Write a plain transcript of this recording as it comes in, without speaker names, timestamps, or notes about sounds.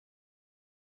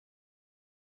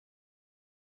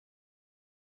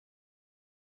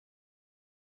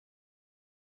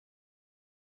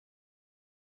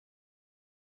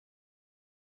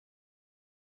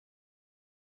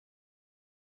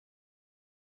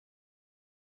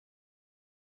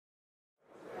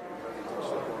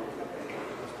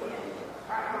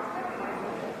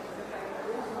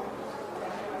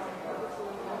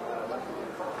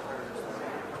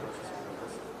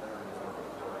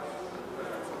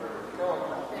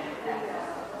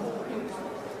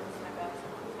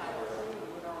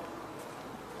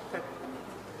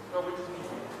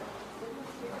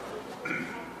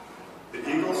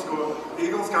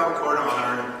Scout Court of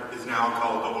Honor is now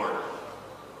called to order.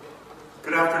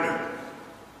 Good afternoon.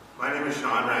 My name is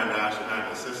Sean Randash and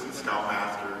I'm Assistant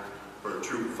Scoutmaster for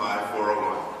Troop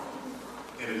 5401.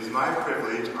 And it is my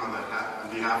privilege on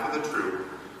behalf of the troop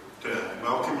to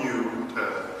welcome you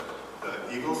to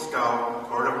the Eagle Scout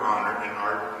Court of Honor in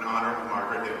honor of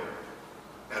Margaret Hill.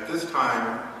 At this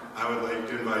time, I would like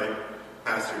to invite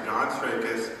Pastor John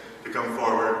Strakis to come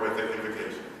forward with the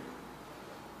invocation.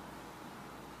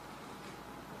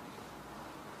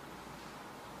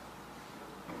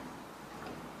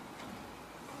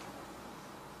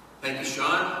 Thank you,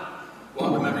 Sean.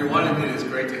 Welcome, everyone. It is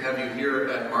great to have you here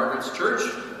at Margaret's church,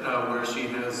 where she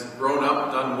has grown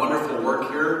up, done wonderful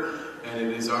work here, and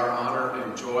it is our honor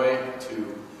and joy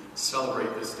to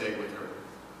celebrate this day with her.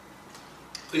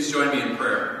 Please join me in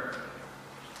prayer.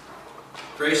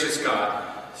 Gracious God,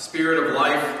 Spirit of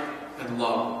life and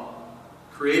love,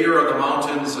 Creator of the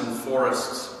mountains and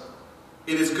forests,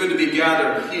 it is good to be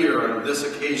gathered here on this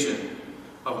occasion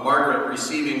of Margaret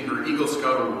receiving her Eagle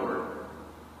Scout Award.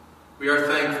 We are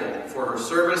thankful for her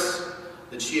service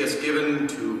that she has given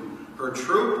to her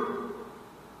troop,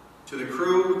 to the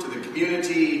crew, to the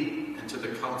community, and to the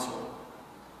council.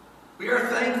 We are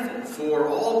thankful for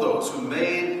all those who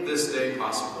made this day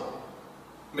possible.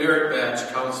 Merit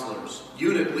badge counselors,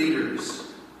 unit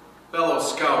leaders, fellow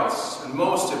scouts, and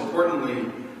most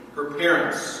importantly, her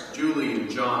parents, Julie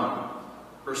and John,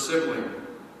 her sibling,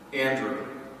 Andrew,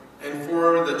 and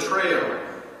for the trail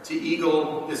to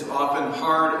Eagle is often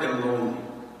hard and lonely.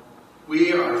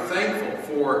 We are thankful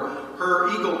for her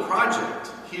Eagle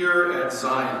project here at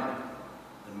Zion.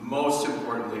 And most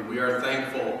importantly, we are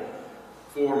thankful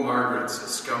for Margaret's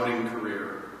scouting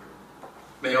career.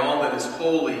 May all that is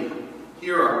holy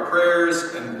hear our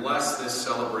prayers and bless this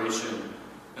celebration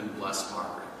and bless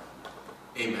Margaret.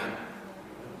 Amen.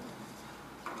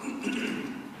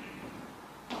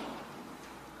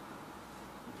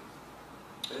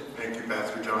 Thank you,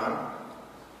 Pastor John.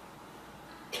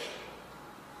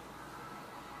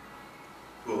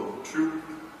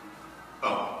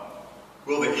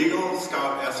 Will the Eagle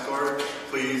Scout Escort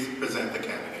please present the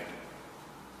candidate?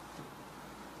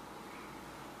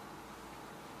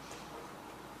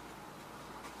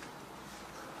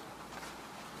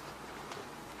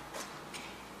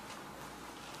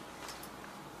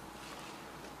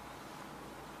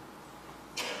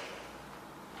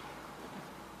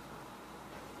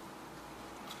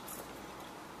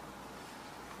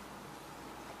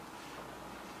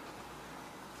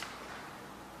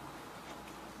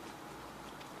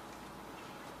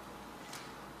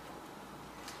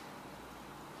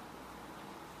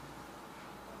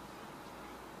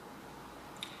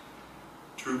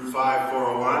 Troop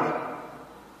 5401,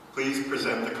 please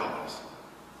present the colors.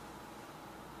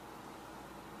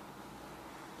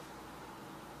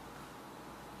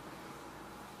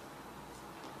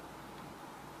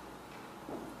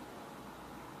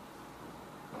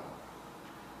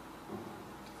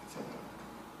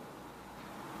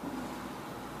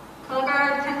 Color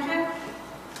guard attention.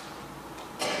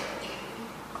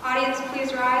 Audience,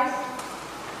 please rise.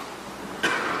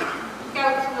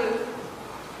 Scout salute.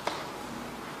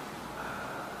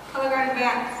 Color guard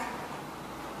advance.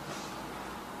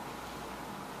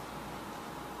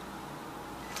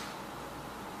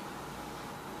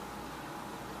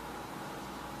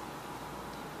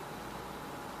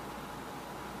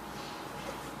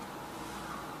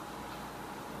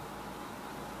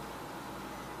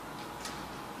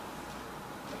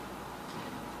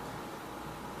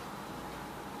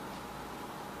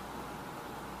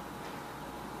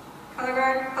 Color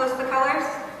guard, post the colors.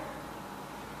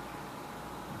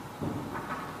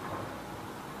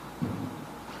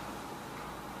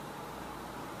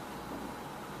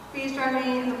 Please join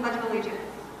me in the Pledge of Allegiance.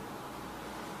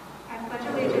 I pledge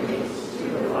allegiance to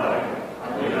the flag of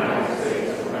the United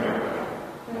States of America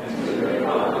and to the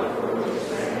republic for which it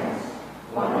stands,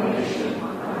 one nation,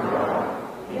 under God,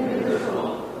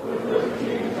 indivisible, with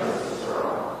liberty and justice for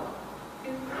all.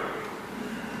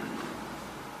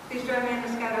 Please join me in the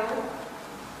Scout Oath.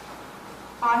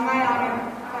 On my honor,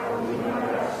 I will do my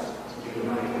best to do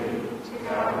my duty to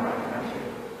God and my country,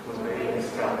 to obey the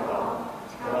Scout law,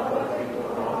 to help other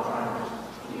people at all times,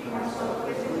 to keep myself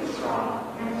physically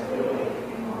strong, and to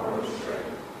live in moral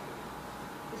strength.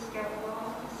 the Scout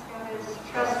law. The Scout is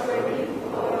Trustworthy,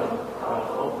 loyal,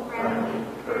 helpful, friendly,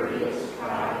 courteous,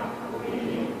 kind,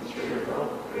 obedient, cheerful,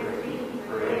 thrifty,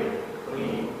 brave,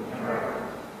 clean, and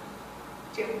reverent.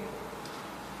 Jim.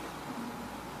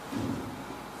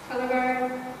 Color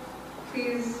guard,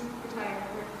 please retire.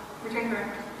 Return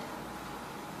correct.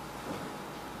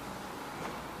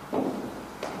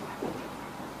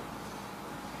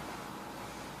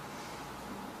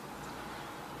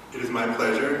 my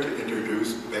pleasure to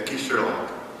introduce Becky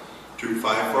Sherlock, Troop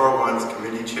 5401's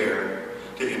committee chair,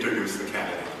 to introduce the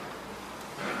candidate.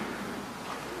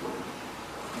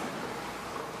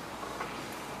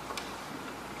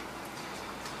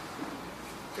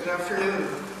 Good afternoon.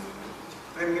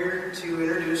 I'm here to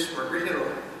introduce Margaret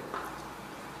Hill.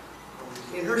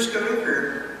 In her scouting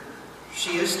career,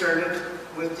 she has started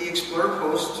with the Explorer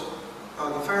Post,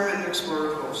 the Fireman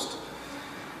Explorer Post.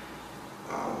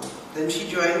 Then she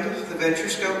joined the Venture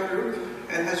Scout Group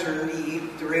and has earned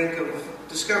the rank of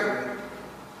Discovery.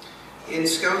 In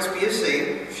Scouts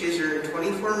BSA, she has earned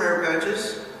 24 merit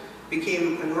badges,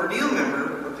 became an Ordeal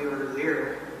member of the Order of the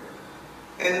Arrow,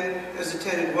 and has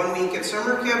attended 1 week at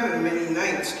summer camp and many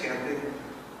nights camping.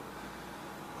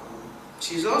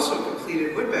 She's also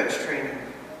completed wood badge training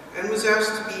and was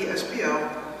asked to be SPL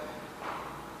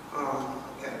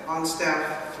on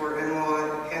staff for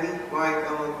m.huettl.a.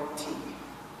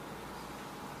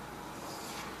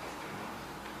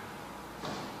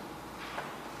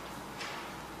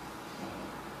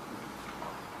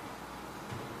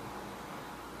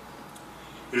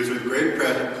 It is with great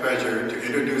pleasure to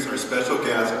introduce our special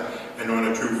guest and one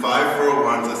of Troop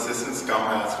 5401's Assistant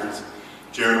Scoutmasters,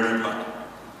 Jeremy Putt.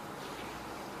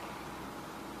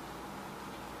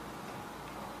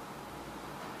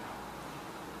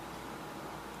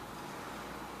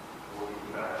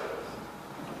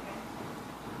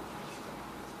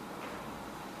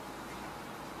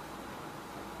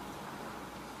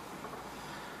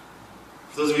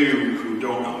 For those of you who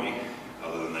don't know me,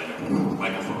 other than the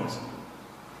microphones,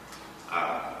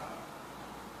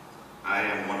 I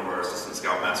am one of our assistant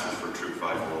scoutmasters for Troop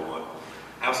 5401.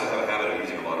 I also have a habit of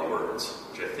using a lot of words,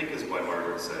 which I think is why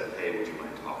Margaret said, "Hey, would you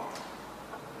mind talking?"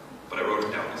 But I wrote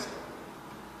it down this time.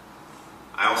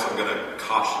 I also am going to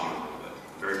caution you a little bit.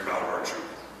 I'm very proud of our troop.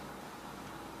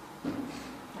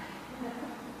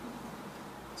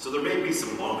 So there may be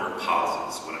some longer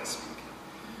pauses when I speak.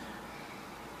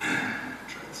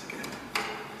 Try this again.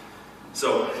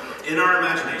 So, in our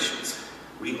imaginations,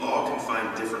 we all can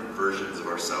find different versions of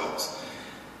ourselves.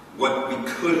 What we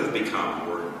could have become,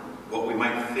 or what we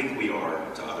might think we are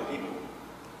to other people.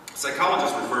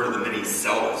 Psychologists refer to the many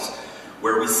selves,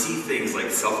 where we see things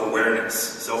like self-awareness,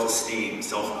 self-esteem,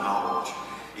 self-knowledge,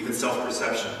 even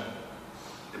self-perception.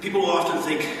 And people will often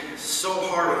think so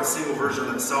hard on a single version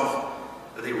of themselves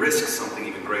that they risk something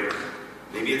even greater.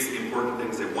 Maybe it's the important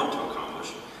things they want to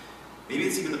accomplish. Maybe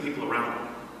it's even the people around them.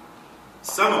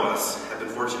 Some of us have been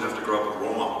fortunate enough to grow up with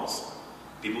role models,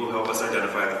 people who help us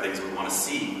identify the things we want to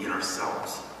see in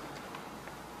ourselves.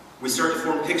 We start to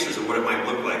form pictures of what it might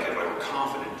look like if I were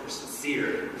confident or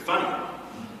sincere or funny.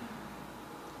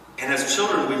 And as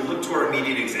children, we look to our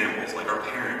immediate examples, like our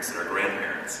parents and our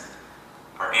grandparents,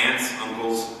 our aunts,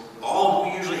 uncles, all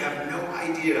who usually have no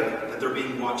idea that they're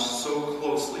being watched so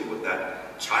closely with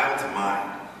that child's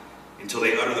mind until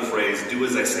they utter the phrase, "Do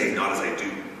as I say, not as I do."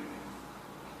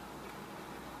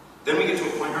 Then we get to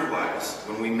a point in our lives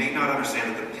when we may not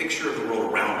understand that the picture of the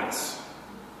world around us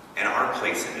and our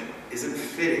place in it isn't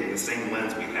fitting the same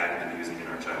lens we had been using in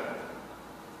our childhood.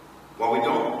 While we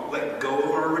don't let go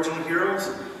of our original heroes,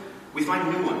 we find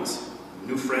new ones,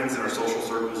 new friends in our social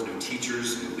circles, new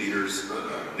teachers, new leaders,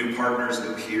 new partners,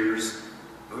 new peers,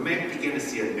 and we may begin to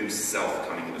see a new self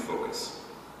coming into focus.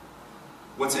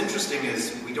 What's interesting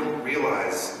is we don't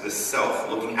realize this self,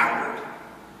 looking outward,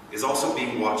 is also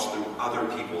being watched through other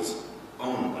people's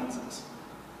own lenses.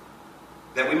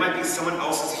 That we might be someone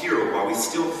else's hero while we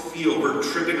still feel we're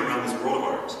tripping around this world of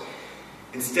ours.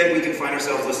 Instead, we can find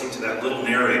ourselves listening to that little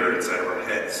narrator inside of our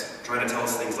heads, trying to tell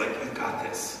us things like, "You've got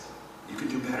this. You can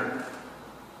do better."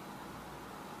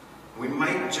 We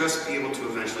might just be able to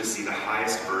eventually see the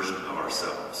highest version of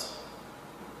ourselves.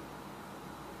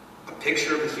 A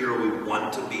picture of the hero we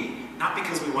want to be, not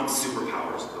because we want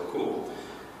superpowers, though cool,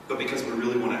 but because we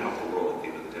really want to help the world at the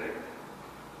end of the day.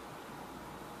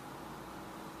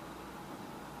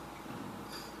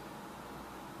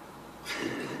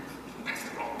 That's the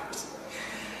wrong person.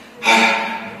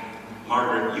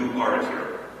 Margaret, you are a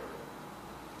hero.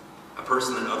 A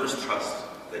person that others trust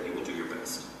that you will do your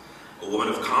best. A woman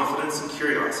of confidence and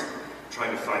curiosity,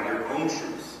 trying to find your own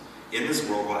truth in this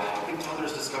world while helping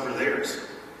others discover theirs.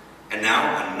 And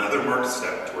now, another marked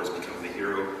step towards becoming the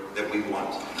hero that we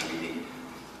want and we need.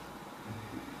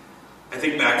 I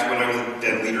think back to when I was a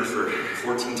den leader for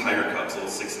 14 Tiger Cubs, little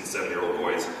 6- and 7-year-old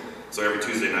boys. So every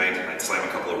Tuesday night, I'd slam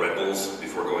a couple of Red Bulls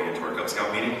before going into our Cub Scout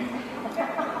meeting.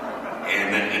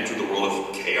 And then enter the world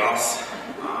of chaos.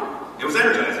 It was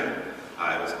energizing.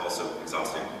 It was also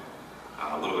exhausting.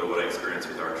 A little bit of what I experienced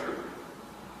with our troop.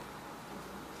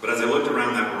 But as I looked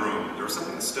around that room, there was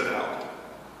something that stood out.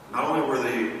 Not only were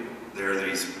they There are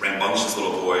these rambunctious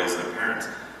little boys and their parents,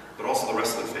 but also the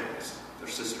rest of their families, their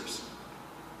sisters.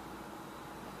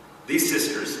 These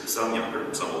sisters, some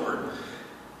younger, some older,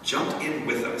 jumped in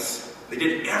with us. They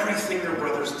did everything their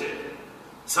brothers did,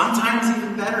 sometimes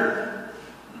even better,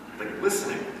 like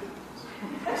listening.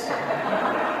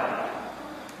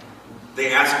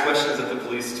 They asked questions at the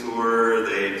police tour,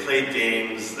 they played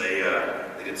games, they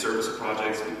did service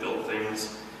projects, we built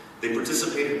things. They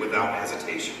participated without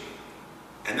hesitation.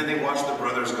 And then they watched the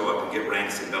brothers go up and get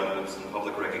ranks and belt loops and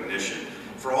public recognition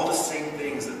for all the same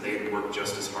things that they had worked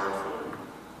just as hard for.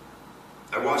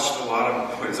 I watched a lot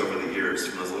of boys over the years,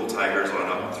 from those little tigers on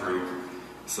up through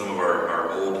some of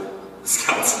our old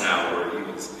scouts now, or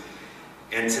Eagles.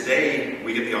 And today,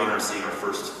 we get the honor of seeing our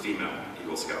first female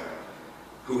Eagle Scout,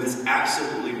 who has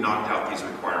absolutely knocked out these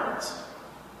requirements.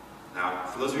 Now,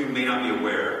 for those of you who may not be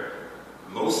aware,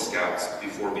 most scouts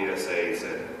before BSA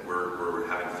said we're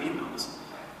having females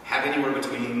have anywhere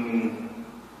between,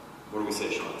 what do we say,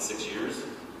 Sean, 6 years?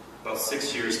 About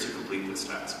 6 years to complete this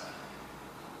task.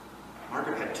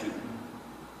 Margaret had 2.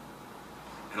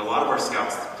 And a lot of our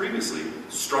scouts previously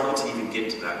struggled to even get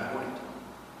to that point.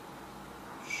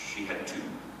 She had 2.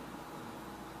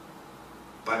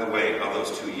 By the way, of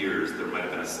those 2 years, there might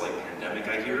have been a slight pandemic,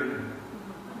 I hear.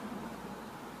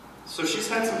 So she's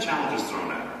had some challenges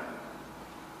thrown at her.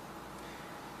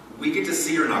 We get to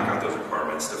see her knock out those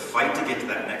requirements, to fight to get to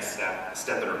that next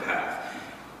step in her path.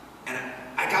 And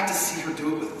I got to see her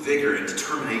do it with vigor and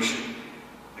determination.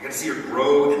 I got to see her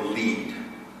grow and lead.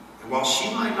 And while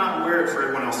she might not wear it for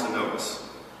everyone else to notice,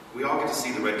 we all get to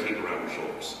see the red cape around her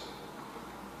shoulders.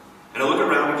 And I look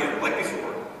around again, like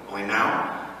before, only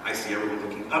now I see everyone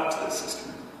looking up to this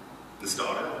sister, this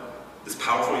daughter, this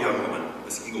powerful young woman,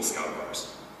 this Eagle Scout of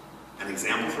ours. An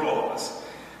example for all of us,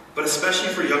 but especially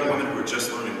for young women who are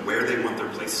just learning where they want their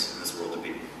place in this world to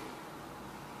be.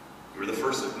 You are the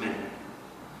first of many.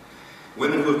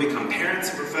 Women who have become parents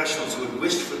and professionals who had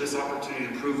wished for this opportunity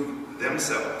to prove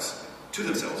themselves, to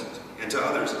themselves and to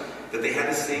others, that they had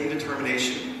the same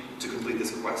determination to complete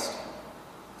this quest.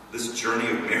 This journey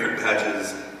of merit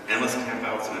badges, endless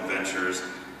campouts and adventures,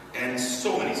 and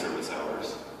so many service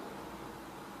hours.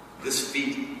 This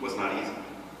feat was not easy.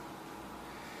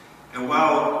 And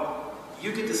while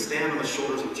you get to stand on the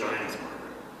shoulders of giants,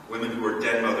 Margaret, women who were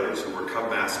dead mothers, who were cub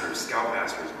masters, scout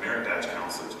masters, merit badge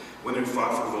counselors, women who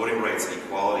fought for voting rights and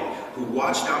equality, who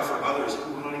watched out for others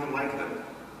who were not even like them.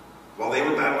 While they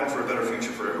were battling for a better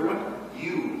future for everyone,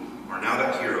 you are now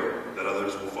that hero that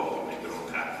others will follow and make their own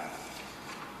path.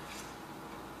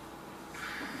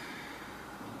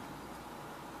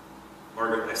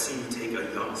 Margaret, I've seen you take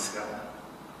a young scout,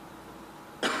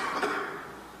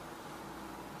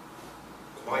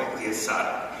 quietly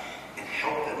aside, and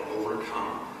help them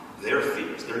overcome their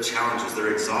fears, their challenges,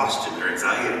 their exhaustion, their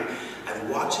anxiety. I've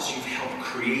watched as you've helped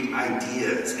create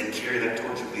ideas and carry that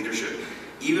torch of leadership,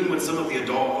 even when some of the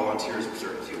adult volunteers were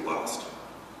starting to feel lost.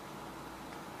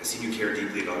 I've seen you care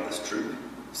deeply about this troop.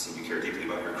 I've seen you care deeply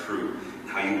about your crew and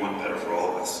how you want better for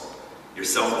all of us. Your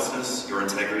selflessness, your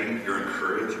integrity, your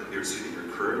courage,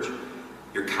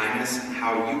 your kindness, and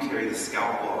how you carry the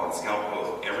scout law and scout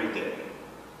oath every day.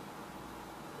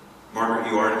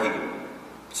 Margaret, you are an eagle,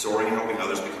 soaring and helping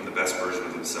others become the best version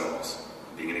of themselves,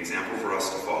 being an example for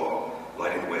us to follow,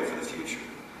 lighting the way for the future.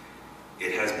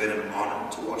 It has been an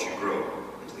honor to watch you grow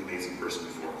into the amazing person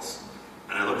before us,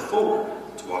 and I look forward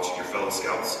to watching your fellow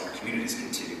scouts and your communities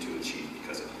continue to achieve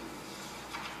because of you.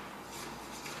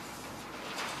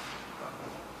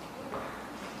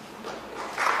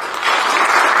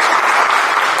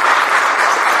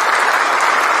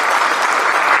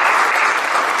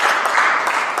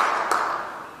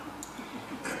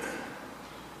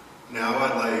 Now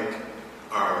I'd like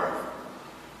our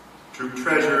troop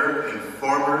treasurer and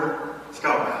former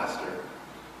scoutmaster,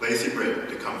 Lacey Britt,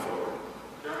 to come forward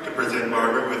to present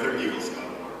Margaret with her Eagle Scout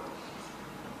Award.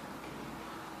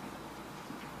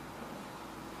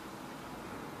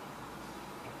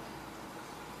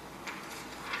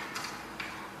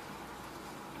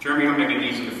 Jeremy will make it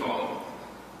easy to follow.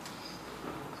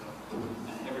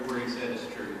 Every word he said is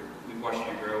true. We've watched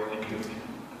you grow, and you've been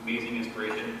amazing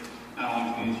inspiration, not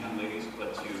only to these young ladies,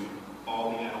 but to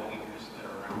all the adult leaders that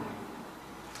are around you.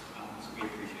 So we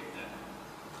appreciate that.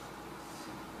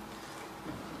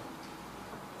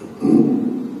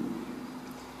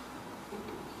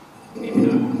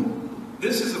 And,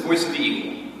 this is the voice of the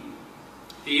eagle.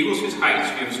 The eagles whose heights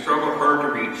you have struggled hard to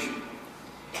reach.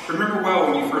 Remember well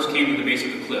when you first came to the base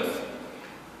of the cliff,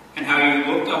 and how you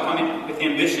looked up on it with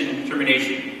ambition and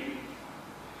determination.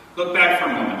 Look back for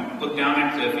a moment. Look down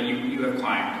that cliff and you have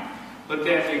climbed. Look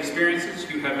at the experiences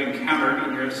you have encountered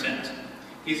in your ascent.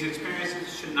 These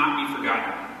experiences should not be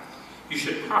forgotten. You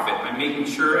should profit by making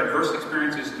sure adverse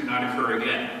experiences do not occur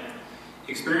again.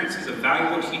 Experience is a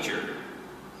valuable teacher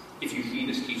if you heed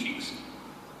its teachings.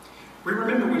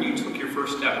 Remember when you took your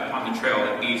first step upon the trail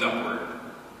that leads upward.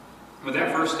 With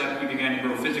that first step, you began to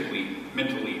grow physically,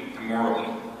 mentally, and morally.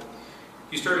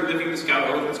 You started living the Scout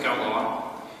Oath and Scout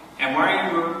Law, and while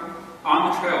you were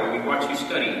on the trail, we watched you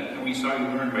study, and we saw you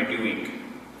learn by doing.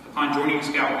 Upon joining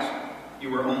Scouts, you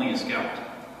were only a Scout.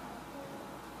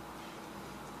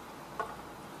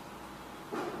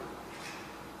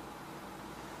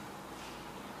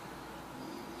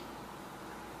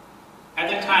 At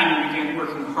that time, you began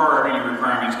working hard on your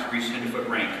requirements to reach tenderfoot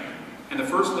rank, and the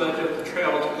first ledge of the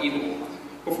trail to Eagle.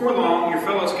 Before long, your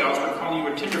fellow Scouts were calling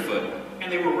you a tenderfoot,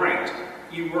 and they were right.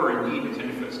 You were indeed a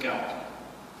tenderfoot Scout.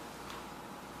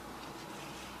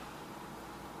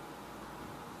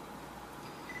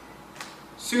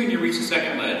 Soon you reached the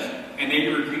second ledge, and then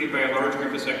you were greeted by a large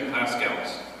group of second-class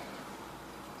Scouts.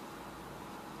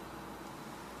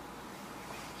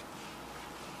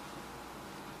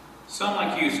 Some,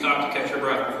 like you, stopped to catch your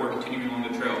breath before continuing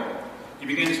along the trail. You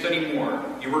began to study more,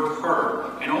 you worked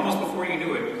harder, and almost before you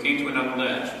knew it, you came to another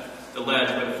ledge, the ledge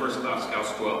where the first-class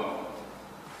Scouts dwell.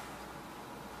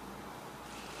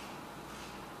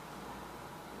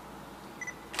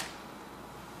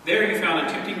 There you found a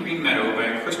tempting green meadow by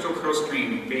a crystal-clear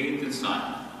stream bathed in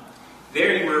sun.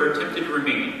 There you were tempted to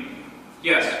remain.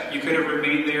 Yes, you could have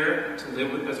remained there to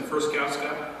live as a first Scout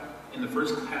in the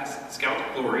first-class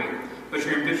Scout glory, but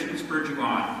your ambition spurred you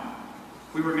on.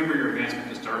 We remember your advancement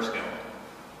to Star Scout.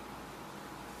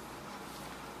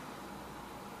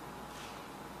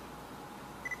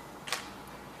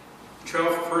 The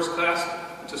trail from first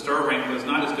class to Star rank was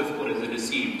not as difficult as it had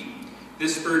seemed.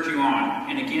 This spurred you on,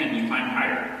 and again you climbed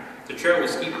higher. The trail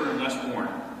was steeper and less worn.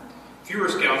 Fewer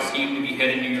Scouts seemed to be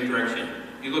heading in your direction.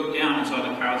 You looked down and saw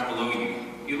the crowds below you.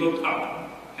 You looked up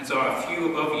and saw a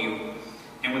few above you,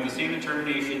 and with the same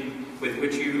determination with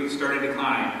which you started to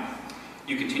climb,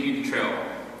 you continued the trail.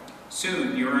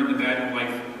 Soon you earned the badge of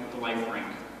life, the life rank.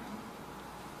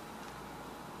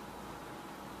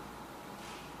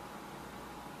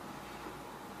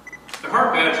 The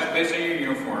heart badge is placed on your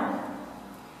uniform,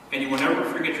 and you will never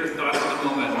forget your thoughts at the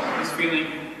moment. This feeling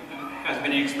has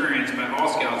been experienced by all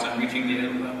Scouts on reaching the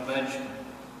ledge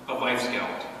of Life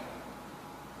Scout.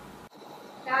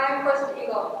 Now I am close to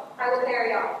Eagle. I will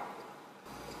carry on.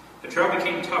 The trail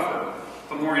became tougher,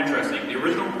 but more interesting. The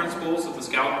original principles of the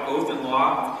Scout Oath and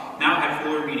Law now had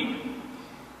fuller meaning.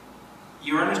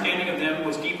 Your understanding of them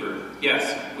was deeper.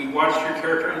 Yes, we watched your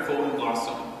character unfold and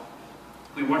blossom.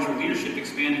 We watched your leadership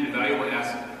expand into a valuable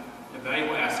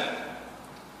asset.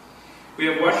 We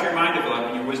have watched your mind develop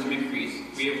and your wisdom increase.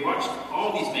 We have watched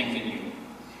all these things in you.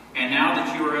 And now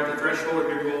that you are at the threshold of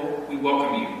your goal, we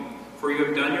welcome you, for you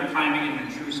have done your climbing in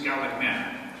a true Scout-like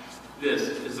manner. This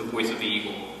is the voice of the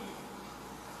Eagle.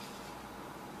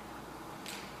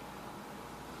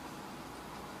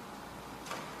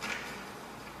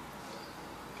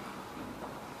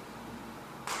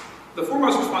 The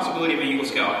foremost responsibility of an Eagle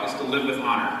Scout is to live with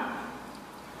honor.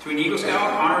 To an Eagle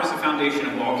Scout, honor is the foundation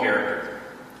of all character.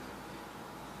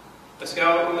 A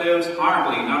Scout lives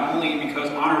honorably not only because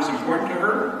honor is important to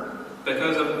her, but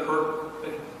because of the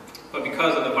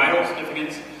vital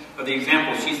significance of the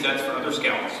example she sets for other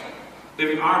Scouts.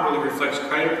 Living honorably reflects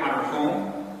credit upon her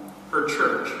home, her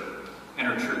church, and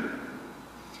her troop.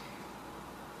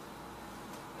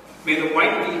 May the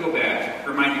white of the Eagle badge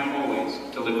remind you always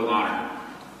to live with honor.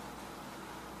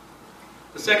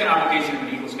 The second obligation of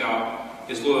an Eagle Scout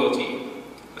is loyalty.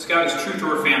 A Scout is true to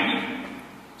her family,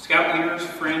 Scout leaders,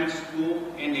 friends,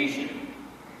 school, and nation.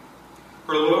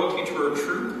 Her loyalty to her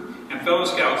troop and fellow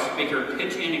Scouts make her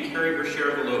pitch in and carry her share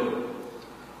of the load.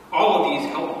 All of these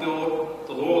help to build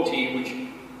a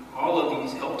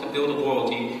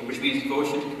loyalty, which means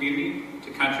devotion to community, to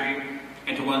country,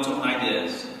 and to one's own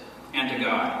ideas, and to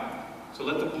God. So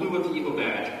let the blue of the Eagle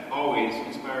badge always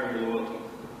inspire your loyalty.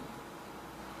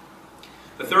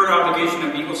 The third obligation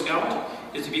of an Eagle Scout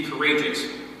is to be courageous.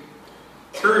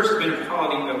 Courage has been a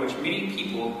quality by which many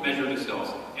people measure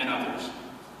themselves and others.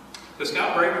 The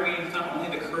Scout bravery means not only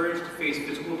the courage to face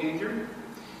physical danger,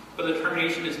 but the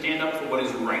determination to stand up for what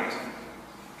is right.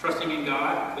 Trusting in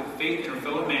God, with faith in her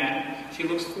fellow man, she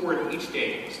looks forward each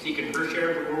day, seeking her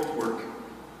share of the world's work.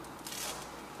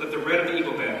 Let the red of the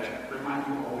Eagle badge remind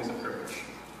you always of courage.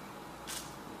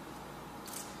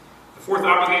 The fourth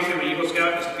obligation of an Eagle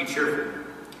Scout is to be cheerful.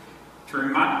 To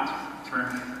remind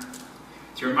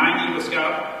the Eagle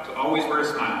Scout to always wear a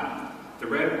smile. The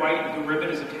red, white, and blue ribbon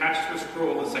is attached to a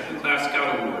scroll of the second-class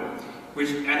Scout Award, which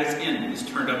at its end is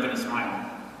turned up in a smile.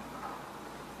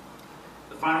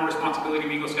 final responsibility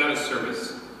of Eagle Scout is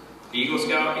service. The Eagle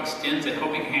Scout extends a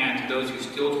helping hand to those who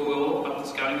still toil up the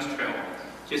scouting's trail,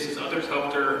 just as others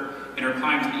helped her in her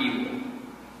climb to the Eagle.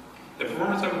 The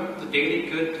performance of the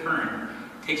daily good turn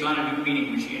takes on a new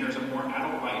meaning when she enters a more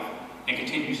adult life and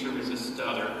continues service to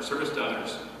others.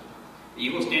 The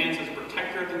Eagle stands as a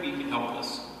protector of the weak and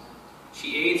helpless.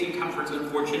 She aids and comforts the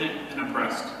unfortunate and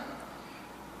oppressed.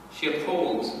 She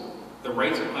upholds the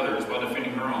rights of others while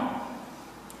defending her own.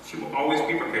 She will always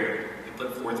be prepared to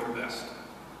put forth her best.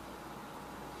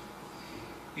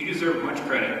 You deserve much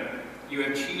credit. You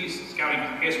have achieved scouting's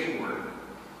highest reward.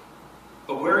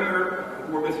 But wear your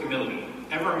reward with humility,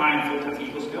 ever mindful that the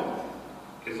Eagle Scout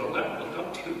is looked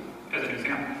up to as an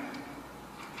example.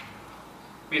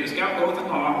 May the Scout go with the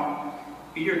law,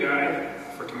 be your guide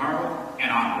for tomorrow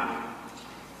and onward.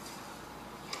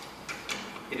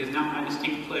 It is now my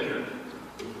distinct pleasure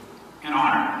and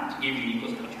honor to give you the Eagle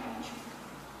Scout Challenge.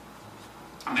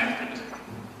 I'm going to have to take this.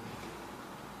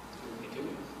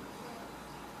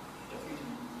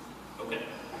 Okay.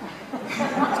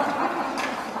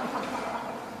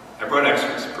 I brought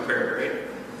extras prepared, right?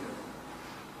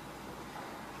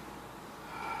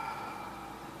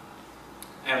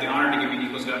 I have the honor to give you the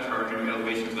Eagle Scout charge and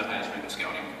elevation to the highest rank of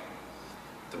scouting.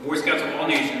 The Boy Scouts of all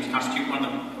nations constitute one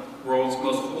of the world's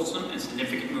most wholesome and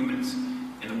significant movements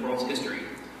in the world's history,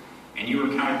 and you are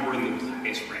counted worthy of the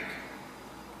highest rank.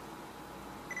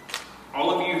 All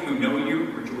of you who know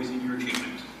you rejoice in your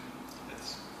achievement.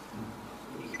 That's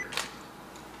what we hear.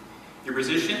 Your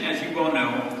position, as you well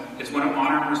know, is one of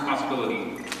honor and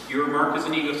responsibility. You are marked as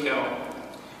an Eagle Scout.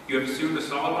 You have assumed a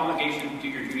solid obligation to do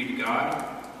your duty to God,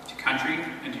 to country,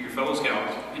 and to your fellow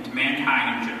Scouts, and to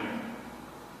mankind in general.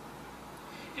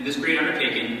 In this great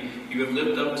undertaking, you have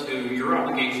lived up to your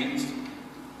obligations.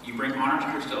 You bring honor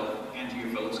to yourself and to your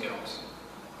fellow Scouts.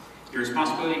 Your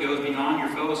responsibility goes beyond your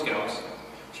fellow Scouts,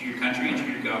 to your country and to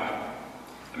your God.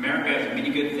 America has many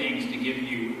good things to give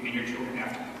you and your children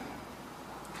after you.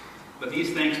 But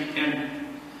these things depend,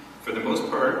 for the most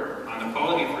part, on the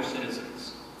quality of her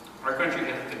citizens. Our country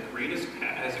has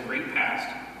a great past.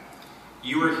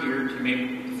 You are here to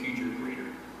make the future greater.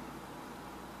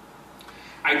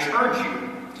 I charge you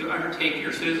to undertake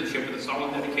your citizenship with a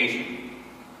solid dedication.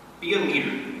 Be a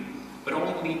leader, but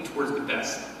only lead towards the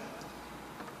best.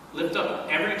 Lift up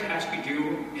every task you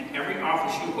do and every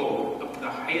office you hold up to the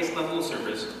highest level of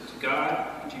service to God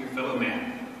and to your fellow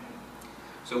man.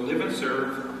 So live and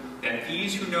serve, that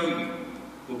these who know you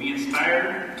will be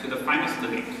inspired to the finest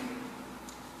living.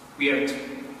 We have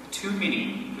too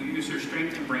many who use their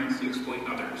strength and brains to exploit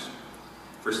others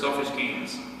for selfish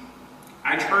gains.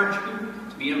 I charge you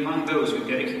to be among those who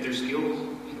dedicate their skills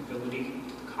and ability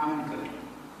to the common good.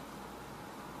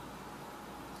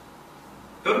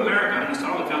 Build America on the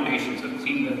solid foundations of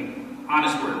clean living,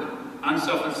 honest work,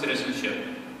 unselfish citizenship,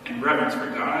 and reverence for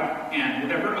God, and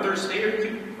whatever others say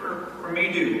or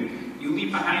may do, you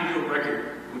leave behind you a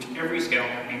record which every Scout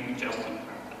may be justly proud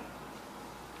of.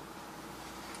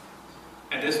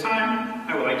 At this time,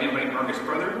 I would like to invite Margaret's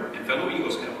brother and fellow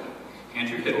Eagle Scout,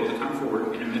 m.huettl.a, to come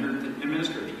forward and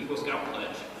administer the Eagle Scout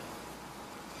Pledge.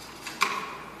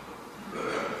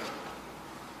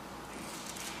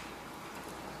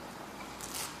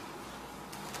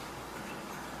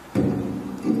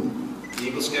 The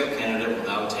Eagle Scout candidate will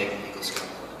now take the Eagle Scout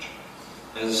Pledge.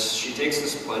 As she takes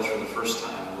this pledge for the first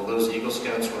time, will those Eagle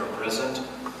Scouts who are present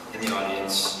in the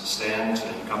audience stand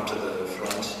and come to the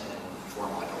front and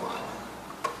form like a line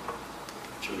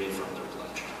to read from their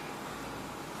pledge.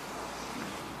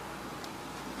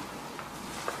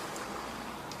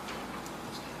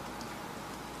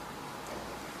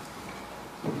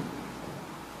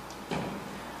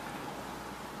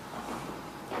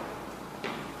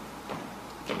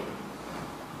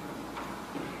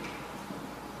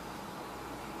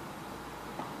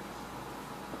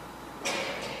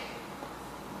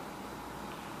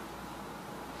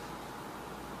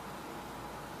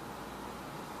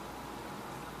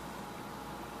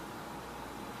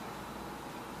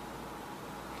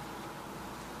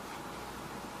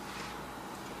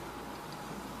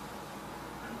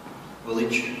 Will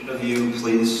each of you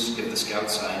please give the Scout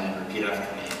sign and repeat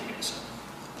after me in unison?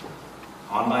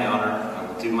 On my honor, I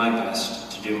will do my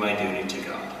best to do my duty to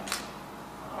God.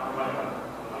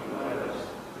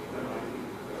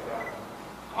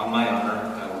 On my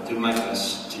honor, I will do my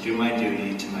best to do my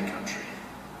duty to my country.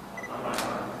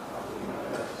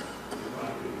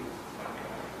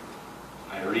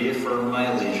 I reaffirm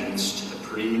my allegiance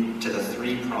to the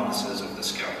three promises of the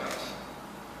Scout Oath.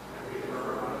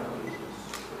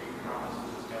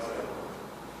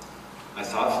 I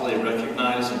thoughtfully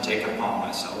recognize and take upon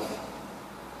myself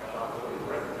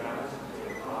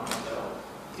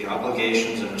the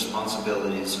obligations and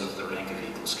responsibilities of the rank of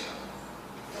Eagle Scout.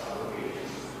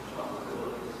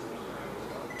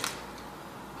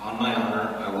 On my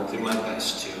honor, I will do my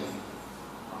best to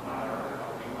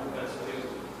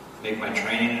make my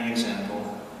training an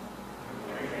example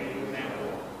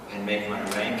and make my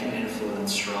rank and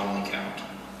influence strongly count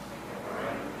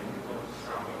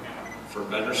for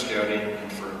better scouting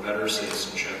and for better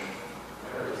citizenship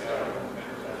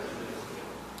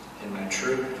in my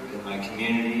troop, in my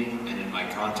community, and in my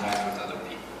contact with other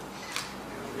people,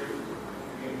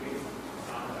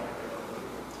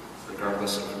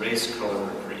 regardless of race, color, or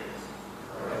creed.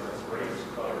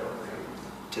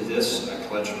 To this, I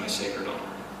pledge my sacred honor.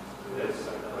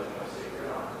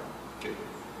 Good.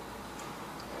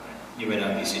 You may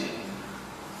now be seated.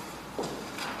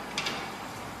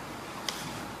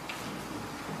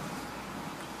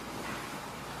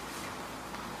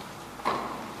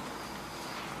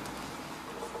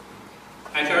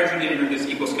 I charge you to enter this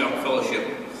Eagle Scout fellowship,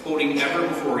 holding ever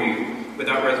before you,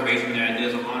 without reservation, that it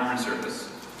is honor and service.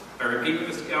 By repeating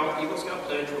the Eagle Scout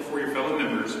pledge before your fellow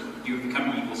members, you have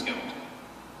become an Eagle Scout.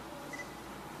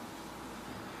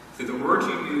 Through the words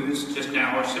you used just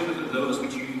now are similar to those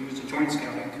which you used to join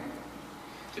Scouting.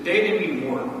 Today they mean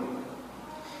more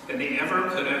than they ever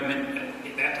could have meant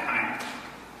at that time,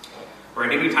 or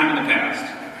at any time in the past.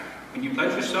 When you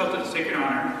pledge yourself to the sacred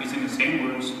honor using the same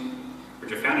words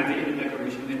which are found in the Indian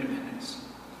Declaration of Independence,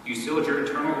 you sealed your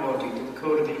eternal loyalty to the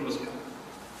code of the Eagle Scout.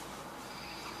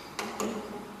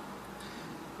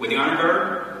 With the honor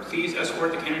guard, please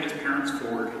escort the candidate's parents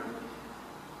forward.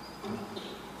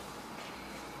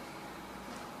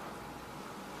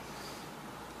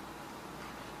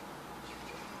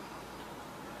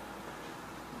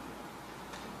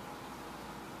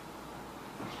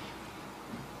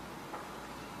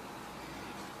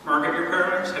 Margaret, your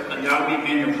parents have undoubtedly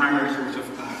been your primary source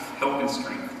of help and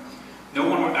strength. No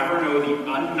one will ever know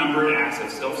the unnumbered acts of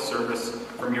self-service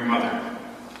from your mother.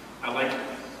 I'd like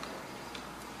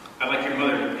your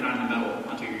mother to pin on the medal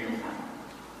onto your uniform.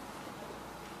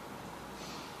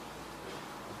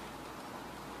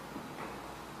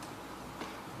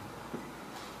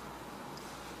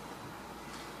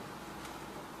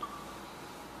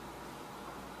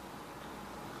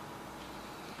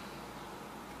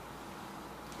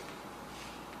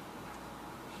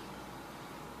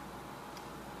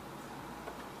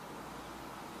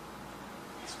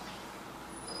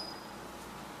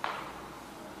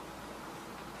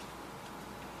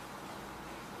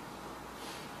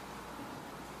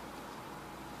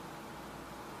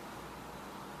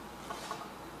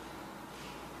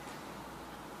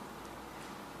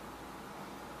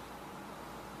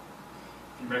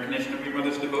 In recognition of your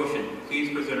mother's devotion,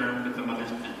 please present her with the mother's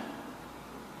pen.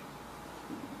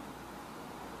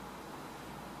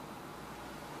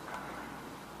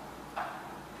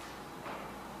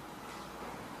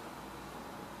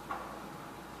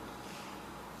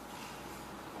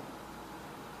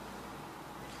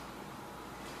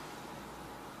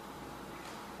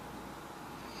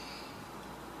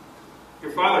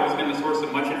 Your father has been the source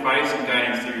of much advice and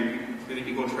guidance through the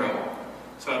Eagle Trail.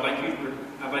 So I'd like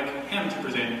him to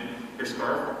present your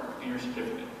scarf and your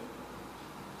certificate.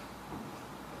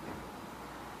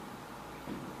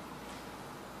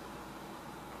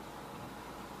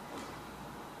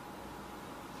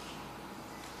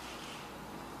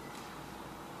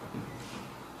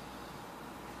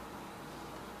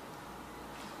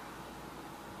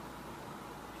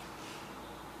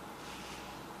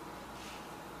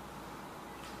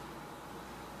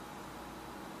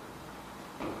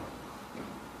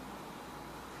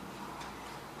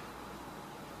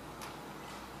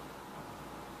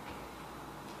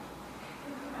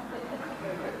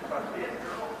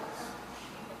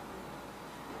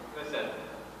 As I said,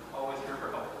 always here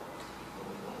for help.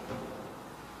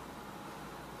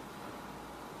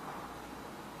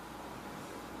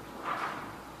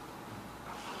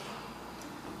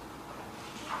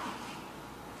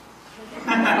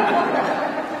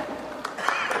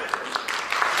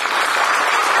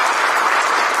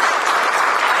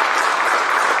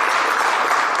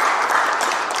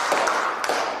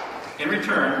 In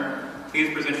return,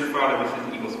 please present your father with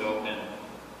his Eagle Scout pin.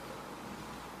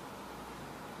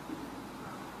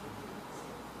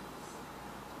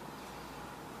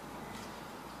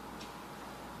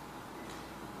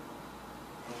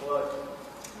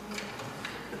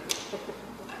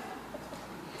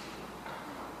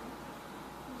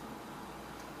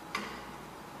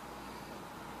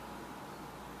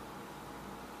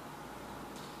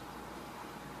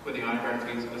 With the honor guard,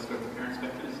 please escort the parents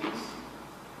back to the seats.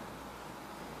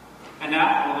 And now,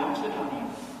 all of them sit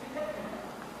down.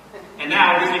 And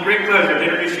now it gives me great pleasure to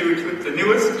introduce you to the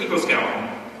newest Eagle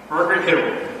Scout, Margaret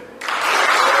m.huettl.a.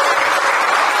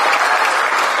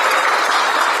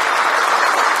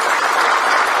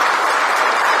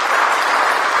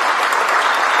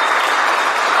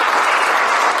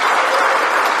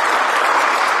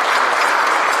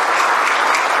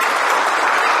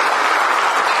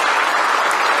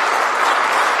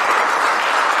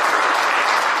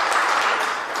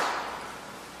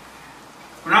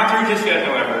 We're not through just yet,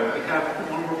 however. We have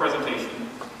one more presentation.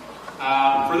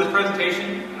 For this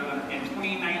presentation, in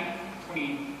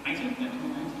 2019,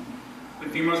 when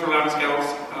females were allowed in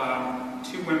Scouts,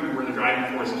 2 women were the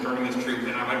driving force in starting this troop,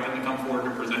 and I'd like them to come forward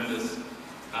to present this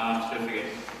certificate.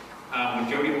 Would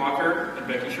Jody Walker and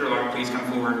Becky Sherlock please come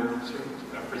forward to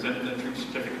present the troop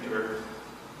certificate to her?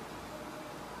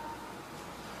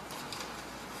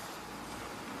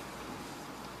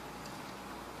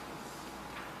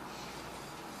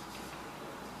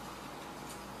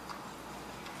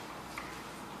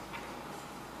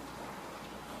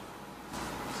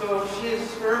 So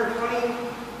she's earned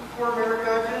 24 merit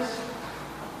badges,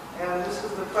 and this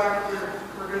is the plaque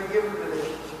we're going to give her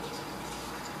today.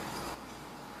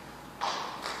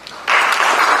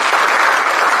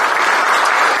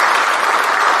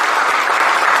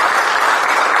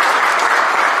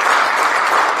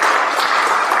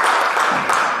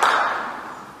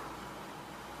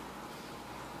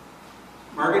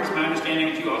 Margaret, it's my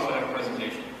understanding that you also have a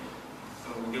presentation.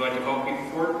 So would you like to call people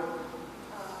forward?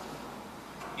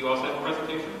 You also have a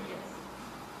presentation? Yes.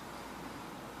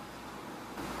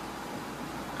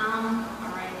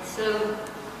 Alright, so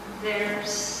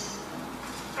there's,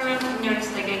 I don't know if you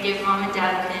noticed, like I give mom and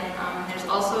dad a pin. There's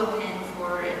also a pin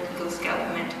for an Eagle Scout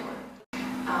mentor.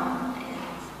 And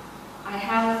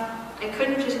I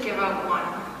couldn't just give out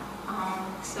one.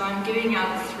 So I'm giving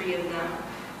out 3 of them.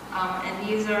 And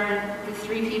these are the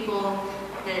 3 people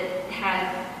that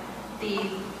had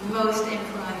the most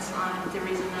influence on the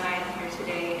reason that I am here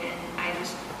today, and I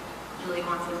just really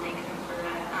want to thank them for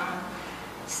that.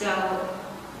 So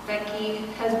Becky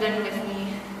has been with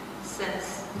me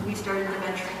since we started the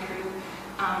venturing crew,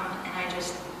 and I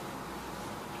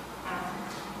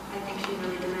think she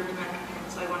really deserved a mentor pin,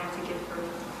 so I wanted to give her.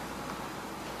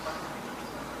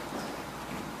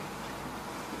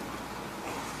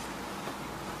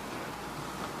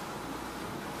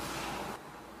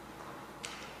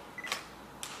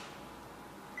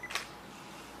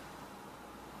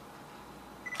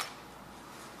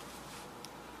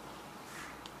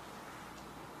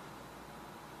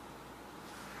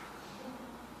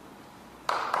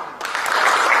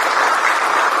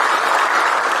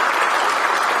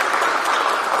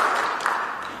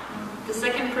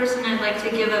 To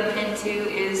give a pin to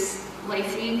is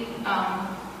Lacey.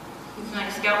 He's my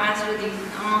scoutmaster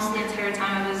almost the entire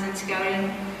time I was in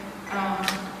scouting,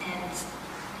 and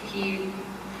he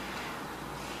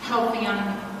helped me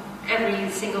on every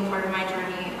single part of my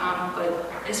journey, but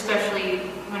especially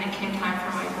when it came time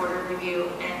for my border review,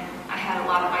 and I had a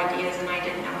lot of ideas and I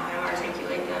didn't know how to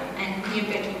articulate them, and me and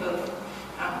Becky both,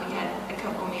 we had a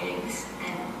couple meetings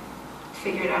and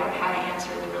figured out how to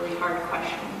answer the really hard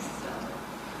questions.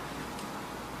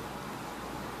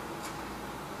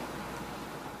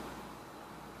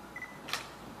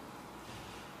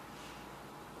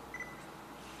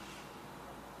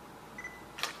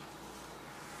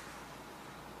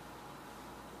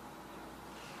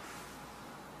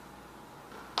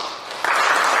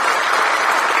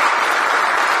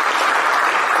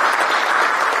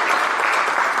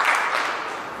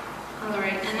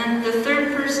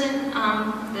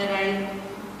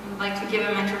 Give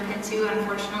a mentor pin to.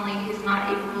 Unfortunately, he's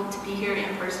not able to be here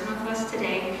in person with us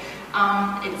today.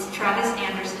 It's Travis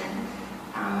Anderson,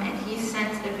 and he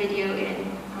sent a video in.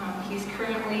 He's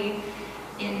currently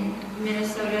in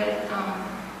Minnesota.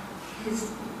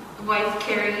 His wife,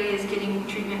 Carrie, is getting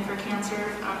treatment for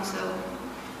cancer, so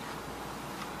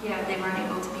yeah, they weren't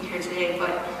able to be here today,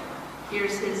 but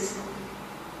here's his,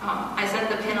 I sent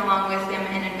the pin along with him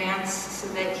in advance so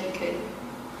that he could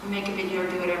make a video or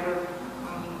do whatever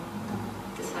when we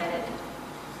decided.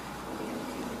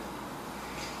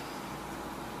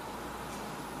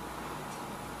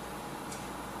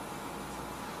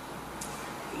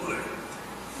 Lord,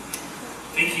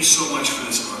 thank you so much for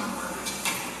this honor, Margaret.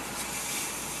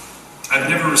 I've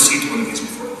never received one of these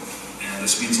before, and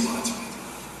this means a lot to me.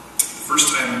 The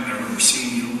first time I remember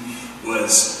seeing you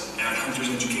was at Hunter's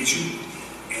Education,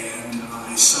 and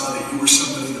I saw that you were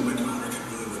somebody that my daughter could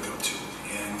really look up to.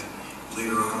 And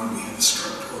later on, we had the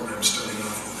SCART program starting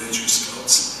off with Venture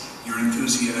Scouts. Your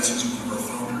enthusiasm as one of our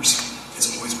founders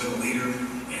has always been a leader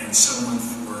and someone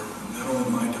for not only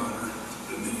my daughter,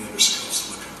 but many other scouts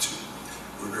to look up to.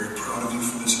 proud of you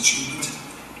for this achievement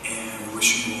and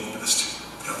wishing you all the best.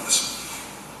 God bless.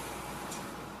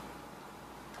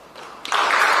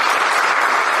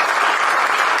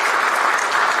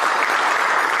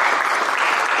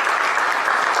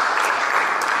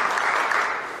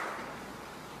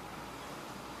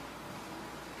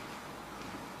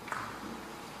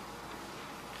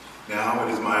 Now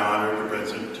it is my honor to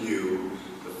present to you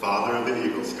the father of the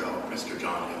Eagle Scout, Mr.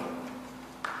 John Hill.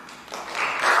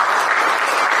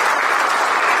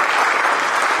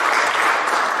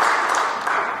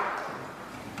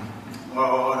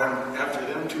 Well, after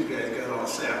them two guys got all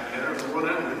sapped, I don't know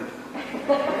what I'm going to do.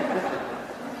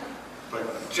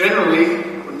 But generally,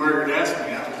 when Margaret asked me,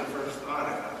 that was the first thought.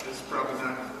 I thought, this probably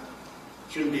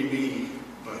shouldn't be me.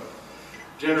 But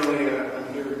generally,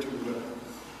 I'm here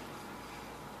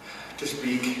to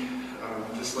speak.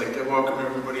 Just like to welcome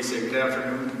everybody, say good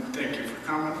afternoon, thank you for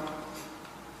coming,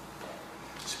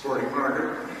 supporting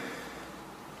Margaret.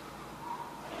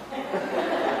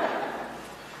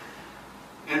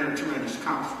 And her tremendous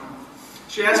accomplishment.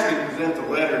 She asked me to present the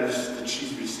letters that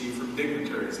she's received from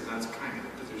dignitaries, and that's kind of the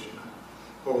position I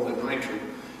hold in my troop,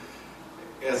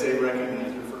 as they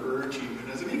recognize her for her achievement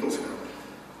as an Eagle Scout.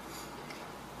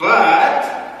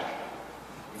 But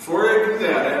before I do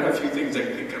that, I have a few things I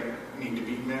think need to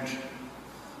be mentioned.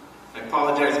 I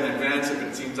apologize in advance if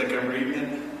it seems like I'm reading it.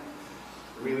 I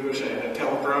really wish I had a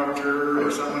teleprompter or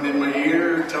someone in my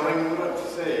ear telling me what to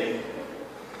say.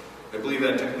 I believe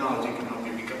that technology can help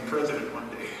you become president one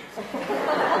day.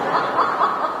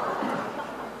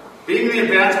 Being the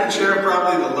advancement chair of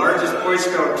probably the largest Boy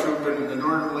Scout troop in the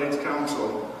Northern Lights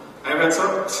Council, I've had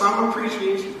some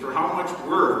appreciation for how much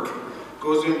work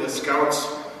goes into Scouts'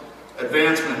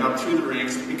 advancement up through the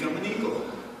ranks to become an Eagle,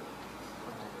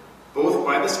 both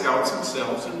by the Scouts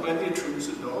themselves and by the troop's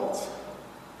adults.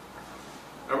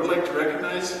 I would like to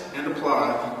recognize and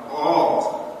applaud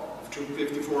all of Troop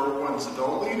 5401's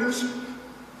adult leaders,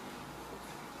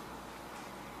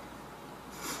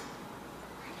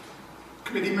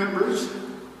 committee members,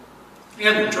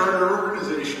 and the charter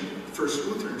organization, First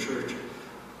Lutheran Church,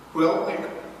 who helped make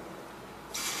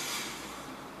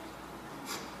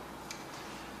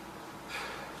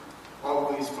all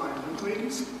of these fine young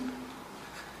ladies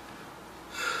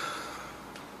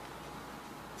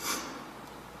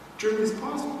journeys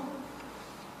possible.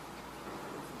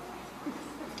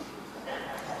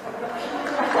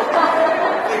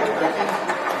 Thank you, Becky.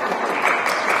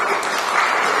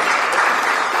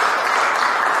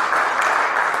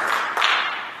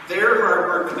 Their hard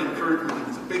work and encouragement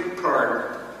is a big part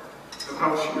of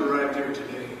how she arrived here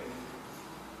today.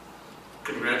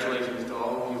 Congratulations to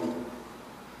all of you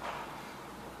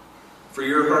for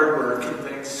your hard work, and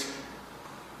thanks.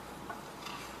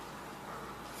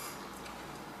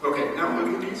 Okay, now a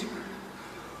little easier.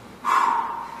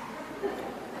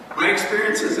 My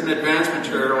experience as an advancement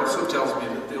chair also tells me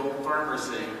that the old farmer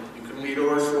saying, you can lead a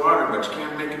horse to water, but you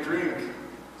can't make it drink,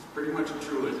 is pretty much a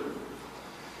truism.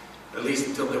 At least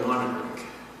until they want to drink.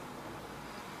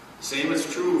 Same is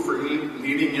true for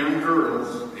leading young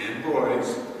girls and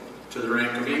boys to the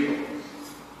rank of Eagle.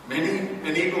 Many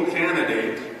an Eagle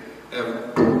candidate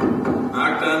have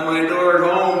knocked on my door at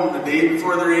home the day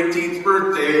before their 18th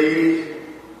birthday,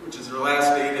 which is their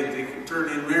last day that they can turn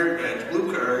in merit badge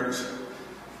blue cards.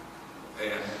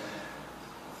 And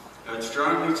I would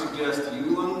strongly suggest to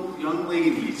you young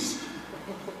ladies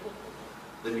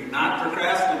that do not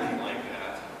procrastinate like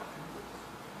that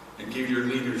and give your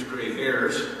leaders gray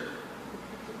hairs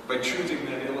by choosing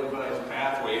that ill-advised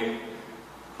pathway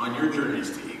on your journeys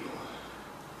to Eagle.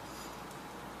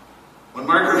 When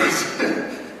Margaret was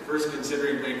first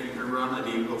considering making her run at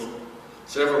Eagle,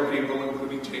 several people,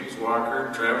 including James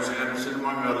Walker, Travis Anderson,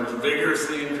 among others,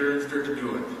 vigorously encouraged her to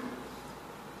do it.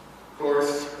 Of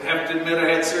course, I have to admit I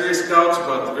had serious doubts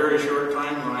about the very short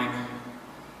timeline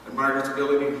and Margaret's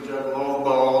ability to juggle all the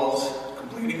balls,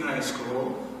 completing high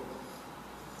school,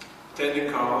 attending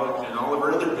college, and all of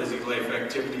her other busy life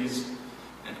activities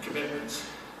and commitments.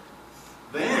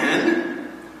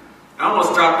 Then, I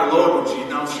almost dropped the load when she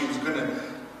announced she was going to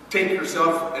take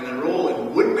herself and enroll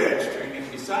in wood badge training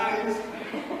besides.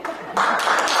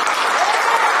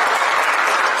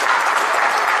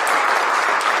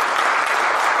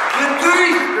 Good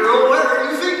grief, girl, what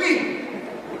are you thinking?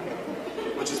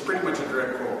 Which is pretty much a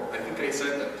direct quote. I think I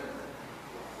said that.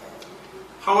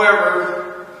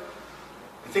 However,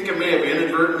 I think I may have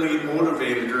inadvertently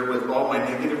motivated her with all my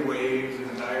negative waves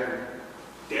and dire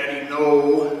daddy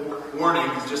no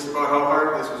warnings just about how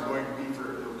hard this was going to be for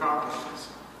her to accomplish this.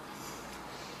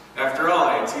 After all,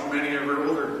 I had seen many of her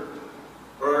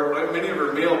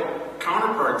male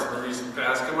counterparts in the recent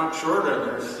past come up short on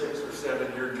their 6 or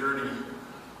 7-year journey,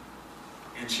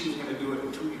 and she was going to do it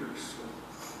in 2 years. So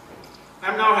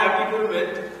I'm now happy to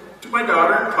admit to my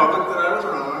daughter in public that I was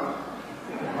wrong.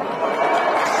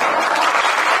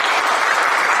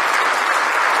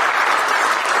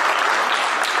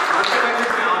 Mark it on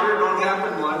your calendar, it don't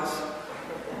happen once.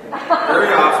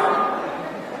 Very often.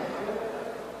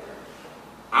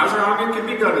 I was wrong, it can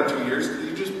be done in 2 years.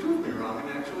 You just proved me wrong, and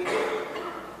actually,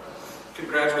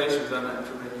 congratulations on that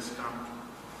tremendous accomplishment.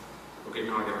 Okay,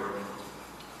 now I gotta run.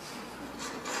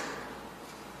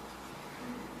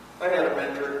 I had a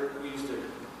mentor who used to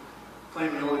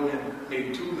claim he only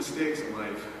made 2 mistakes in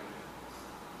life.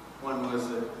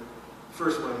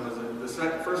 First one was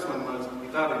he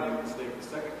thought he made a mistake. The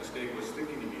second mistake was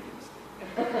thinking he made a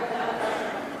mistake.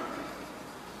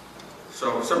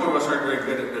 So some of us aren't very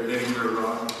good at admitting we're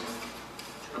wrong.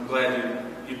 I'm glad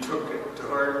you took it to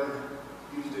heart and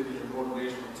used it in your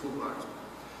motivational toolbox.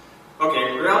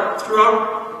 Okay, throughout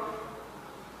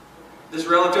this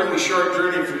relatively short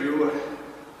journey for you,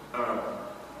 I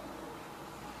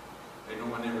know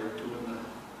when they were doing the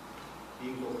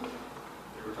Eagle,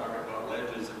 they were talking about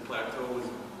ledges and plateaus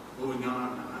and moving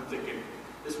on, and I'm thinking,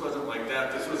 this wasn't like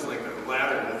that. This was like a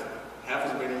ladder with half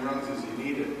as many rungs as you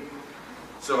needed.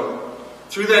 So,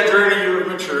 through that journey you have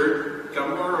matured,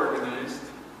 become more organized,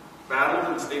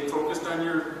 battled and stayed focused on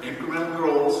your incremental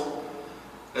goals.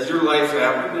 As your life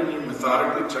happened and you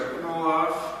methodically checked them all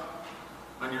off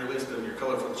on your list of your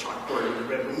colorful chalkboard in your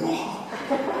bedroom wall,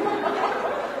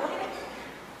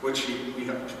 which we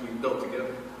built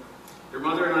together. Your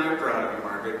mother and I are proud of you,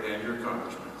 Margaret, and your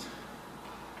accomplishments.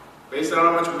 Based on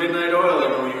how much midnight oil I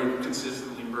know you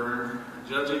consistently burn,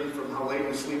 judging from how late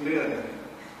you sleep in,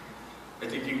 I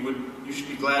think you should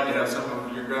be glad to have some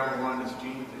of your grandma Wanda's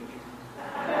genes in you.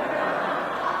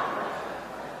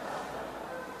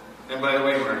 And by the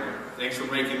way, Margaret, thanks for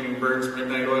making me burn some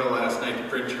midnight oil last night to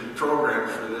print your program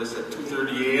for this at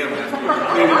 2:30 a.m. after you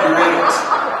completed your edits.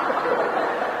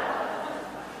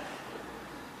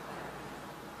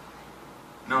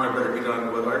 Now I better get on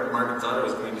to what Margaret thought I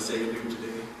was going to say to you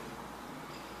today.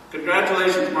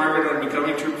 Congratulations, Margaret, on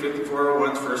becoming Troop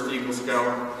 5401's first Eagle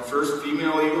Scout, the first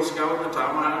female Eagle Scout in the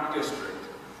Tomahawk District,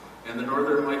 and the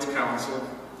Northern Lights Council,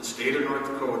 the state of North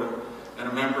Dakota, and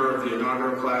a member of the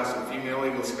inaugural class of female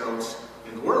Eagle Scouts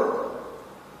in the world.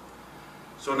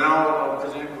 So now I'll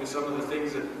present you with some of the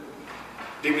things that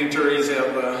dignitaries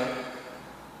have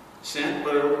sent,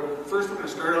 but first we're going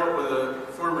to start out with a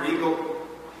former Eagle,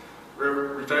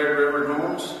 retired Reverend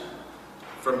Holmes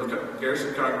from the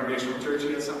Garrison Congregational Church.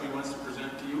 He has something he wants to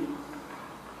present to you.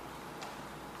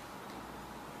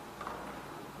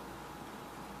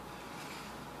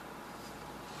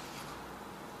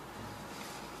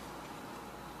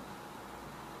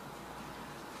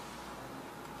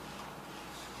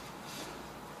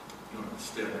 You want to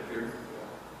stand up here?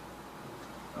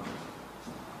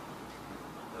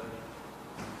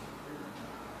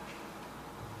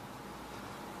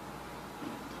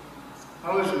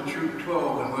 I was in Troop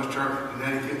 12 in West Hartford,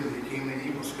 Connecticut, and became an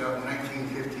Eagle Scout in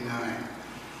 1959.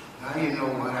 Now you know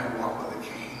why I walk with a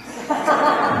cane.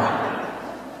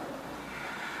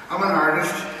 I'm an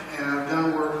artist, and I've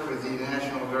done work for the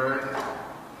National Guard,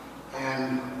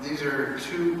 and these are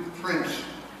 2 prints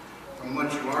from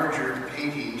much larger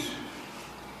paintings.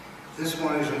 This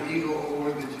one is an eagle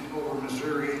over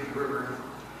Missouri River,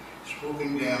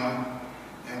 swooping down.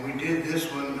 And we did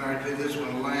this one, or I did this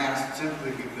one last,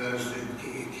 simply because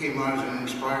it came out as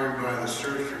inspired by the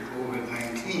search for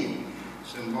COVID-19,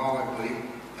 symbolically,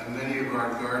 and many of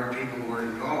our Guard people were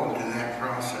involved in that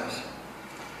process.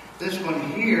 This one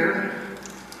here,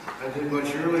 I did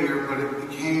much earlier, but it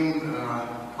became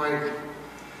quite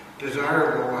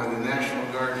desirable by the National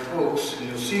Guard folks. And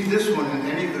you'll see this one in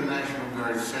any of the National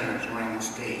Guard centers around the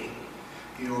state.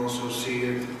 You'll also see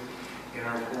it in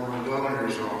our former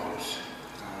governor's office.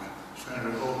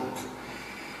 Senator Holmes.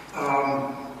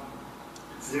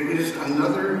 There is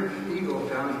another eagle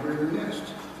down here in the nest.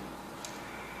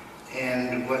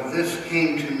 And what this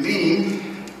came to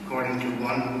mean, according to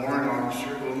one warrant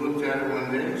officer who looked at it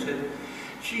one day and said,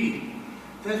 gee,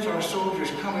 that's our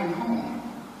soldiers coming home.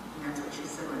 And that's what she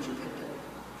said when she picked it.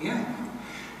 Yeah.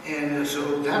 And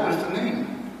so that was the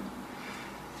name.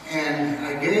 And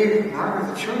I gave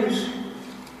Margaret the choice.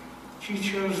 She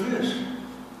chose this,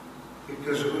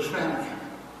 because it was family.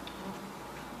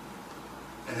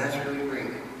 And that's really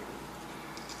great.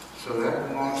 So that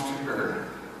belongs to her.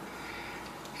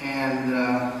 And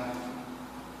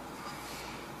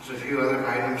there's a few other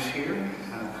items here.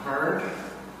 A card.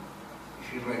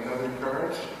 If you'd like other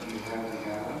cards, you have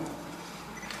them.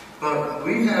 But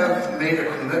we have made a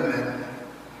commitment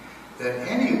that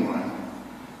anyone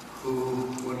who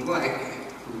like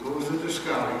who goes into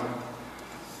scouting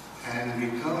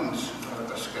and becomes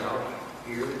a scout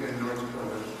here in North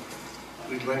Dakota,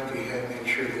 we'd like to make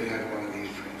sure they have one of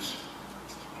these drinks.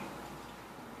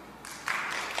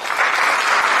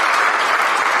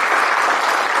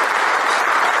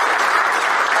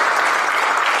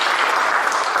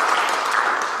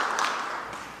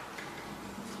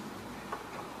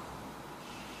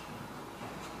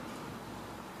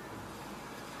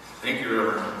 Thank you,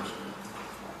 Reverend.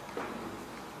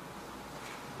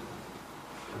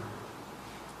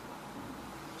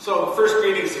 So the first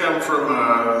greetings come from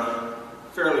a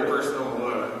fairly personal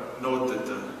note that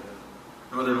the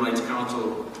Northern Lights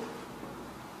Council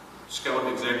Scout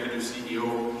Executive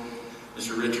CEO,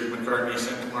 Mr. Richard McCartney,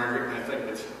 sent to Margaret, and I think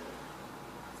it's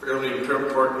fairly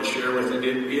important to share with it.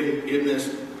 In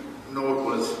this note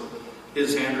was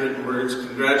his handwritten words: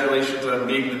 "Congratulations on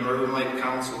being the Northern Light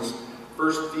Council's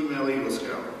first female Eagle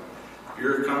Scout.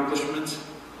 Your accomplishments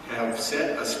have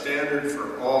set a standard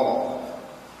for all,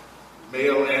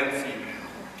 male and female,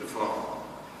 to follow."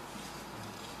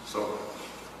 So,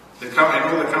 I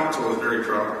know the council is very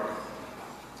proud.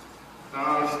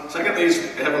 Secondly,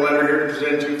 I have a letter here to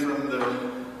present to you from the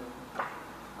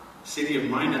City of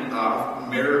Minot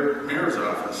Mayor's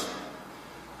Office.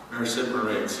 Mayor Sidmer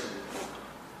writes,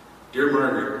 "Dear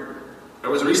Margaret, I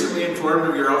was recently informed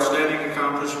of your outstanding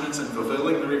accomplishments in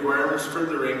fulfilling the requirements for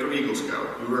the rank of Eagle Scout.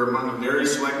 You are among a very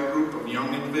select group of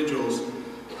young individuals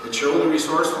that show the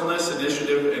resourcefulness,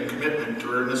 initiative, and commitment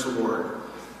to earn this award.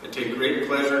 I take great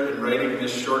pleasure in writing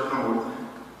this short note.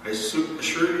 I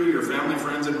assure you your family,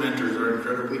 friends, and mentors are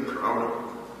incredibly proud of you.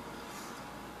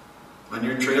 On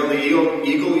your trail to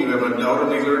Eagle, you have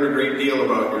undoubtedly learned a great deal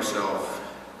about yourself.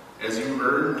 As you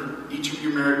earned each of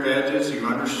your merit badges, your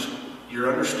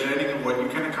understanding of what you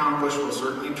can accomplish will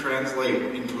certainly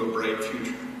translate into a bright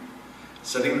future.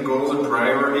 Setting the goals and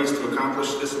priorities to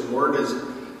accomplish this award is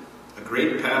a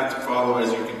great path to follow as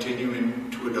you continue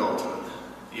into adulthood.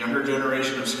 The younger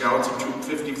generation of Scouts in Troop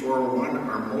 5401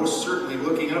 are most certainly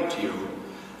looking up to you,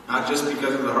 not just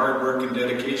because of the hard work and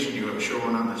dedication you have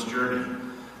shown on this journey,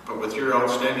 but with your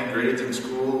outstanding grades in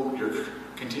school, your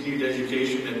continued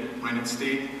education at Minot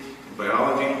State in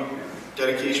biology,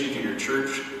 dedication to your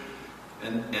church,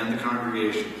 and the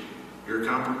congregation. Your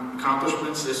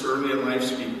accomplishments this early in life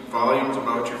speak volumes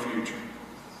about your future.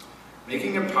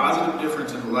 Making a positive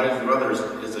difference in the lives of others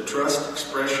is a truest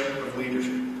expression of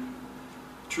leadership.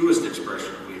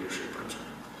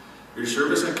 Your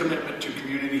service and commitment to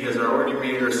community has already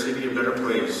made our city a better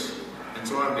place. And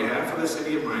so on behalf of the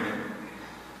City of Minot,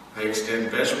 I extend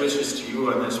best wishes to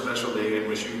you on this special day and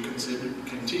wish you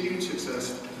continued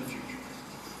success in the future.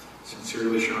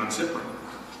 Sincerely, Sean Sitman.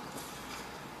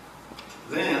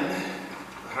 Then,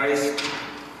 the highest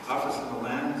office in the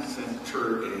land sent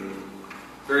her a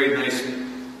very nice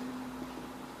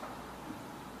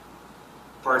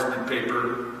parchment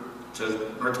paper. It says,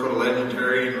 "North Dakota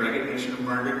Legendary in recognition of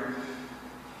Margaret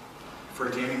for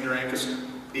attaining the rank of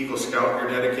Eagle Scout. Your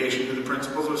dedication to the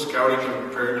principles of scouting have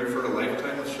prepared you for a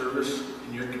lifetime of service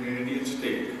in your community and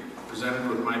state. Presented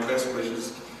with my best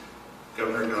wishes,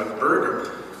 Governor Doug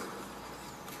Berger."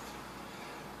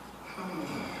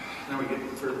 Now we get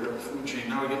further up the food chain.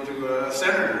 Now we get to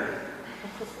Senator.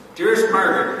 "Dearest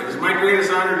Margaret, it is my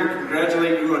greatest honor to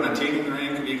congratulate you on attaining the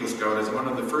rank of Eagle Scout. As one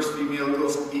of the first female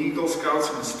Eagle Scouts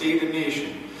in the state and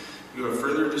nation, you have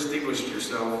further distinguished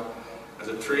yourself as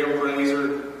a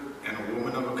trailblazer and a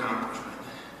woman of accomplishment.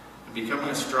 In becoming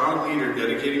a strong leader,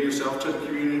 dedicating yourself to the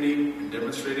community, and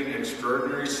demonstrating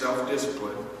extraordinary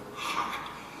self-discipline,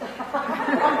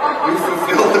 you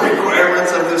fulfilled the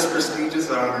requirements of this prestigious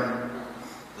honor.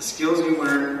 The skills you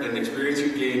learned and experience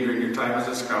you gained during your time as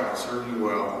a scout will serve you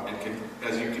well and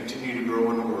as you continue to grow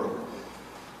in the world.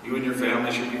 You and your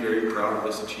family should be very proud of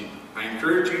this achievement. I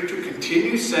encourage you to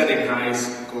continue setting high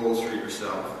goals for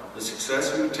yourself. The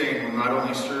success you attain will not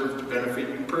only serve to benefit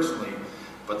you personally,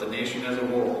 but the nation as a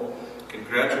whole.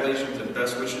 Congratulations and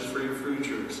best wishes for your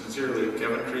future. Sincerely,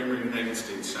 Kevin Kramer, United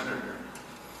States Senator."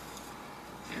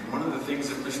 And one of the things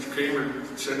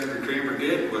that Senator Kramer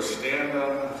did was stand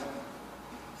on the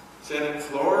Senate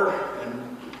floor,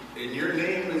 and your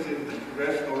name is in the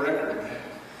congressional record.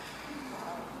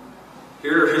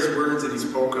 Here are his words that he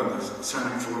spoke on the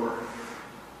Senate floor.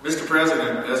 "Mr.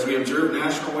 President, as we observe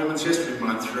National Women's History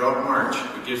Month throughout March,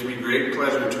 it gives me great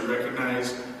pleasure to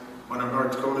recognize one of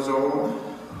North Dakota's own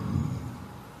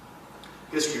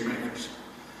history makers.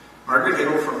 Margaret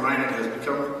Hill from Minot has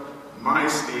become my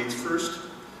state's first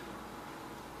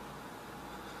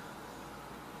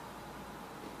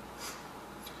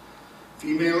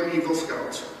female Eagle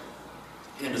Scouts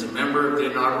and is a member of the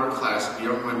inaugural class of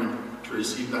young women to to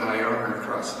receive the high honor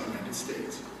across the United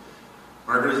States.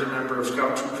 Margaret is a member of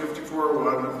Scout Troop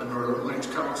 5401 of the Northern Lights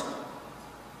Council.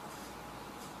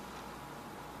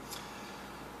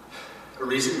 A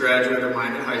recent graduate of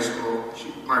Minot High School,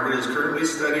 Margaret is currently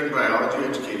studying biology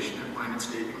education at Minot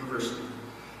State University.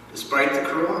 Despite the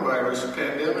coronavirus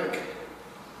pandemic,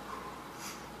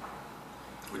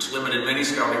 which limited many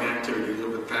scouting activities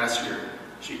over the past year,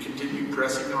 she continued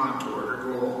pressing on toward her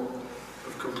goal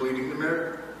of completing the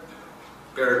merit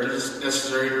badges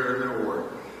necessary to earn the award.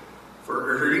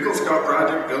 For her Eagle Scout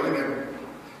project, building a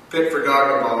pit for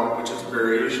dodgeball, which is a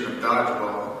variation of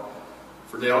dodgeball,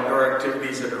 for the outdoor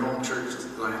activities at her home church,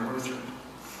 Zion Lutheran.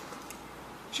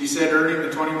 She said earning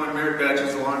the 21 merit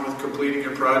badges along with completing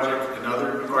her project and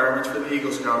other requirements for the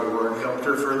Eagle Scout Award helped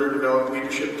her further develop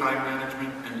leadership, time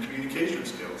management, and communication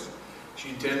skills. She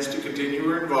intends to continue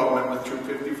her involvement with Troop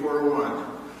 5401,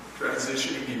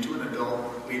 transitioning into an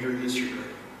adult leader this year.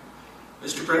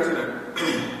 Mr. President,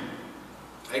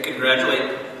 I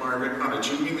congratulate Margaret on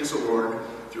achieving this award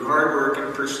through hard work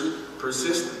and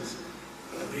persistence,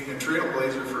 and being a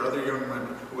trailblazer for other young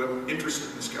women who have interest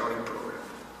in the scouting program.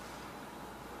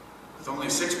 With only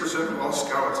 6% of all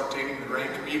scouts attaining the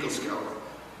rank of Eagle Scout,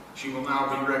 she will now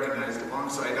be recognized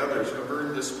alongside others who have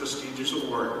earned this prestigious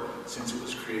award since it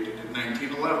was created in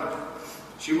 1911.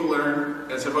 She will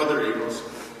learn, as have other Eagles,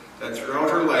 that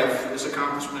throughout her life, this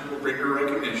accomplishment will bring her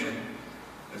recognition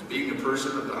as being a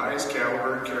person of the highest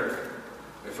caliber and character.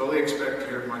 I fully expect to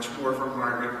hear much more from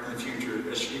Margaret in the future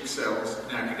as she excels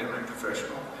in academic,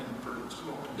 professional, and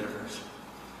personal endeavors.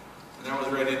 And that was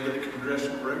read into the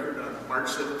congressional record on March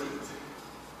 17th.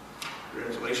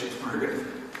 Congratulations, Margaret.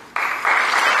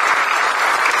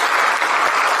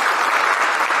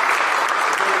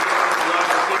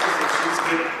 She's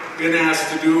been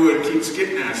asked to do and keeps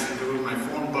getting asked to do. My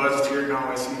phone buzzed here.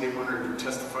 Now I see they want her to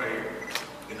testify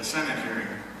in the Senate hearing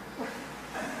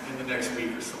in the next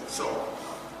week or so. So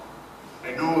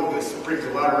I know this brings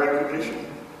a lot of recognition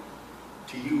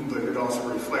to you, but it also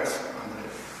reflects on the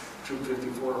Troop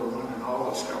 5401 and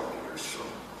all the Scout leaders. So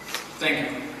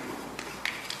thank you.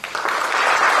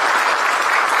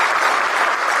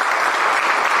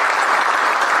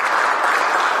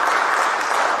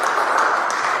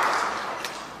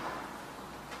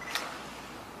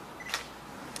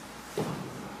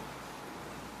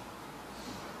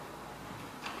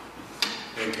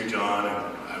 Thank you, John. And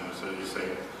I was just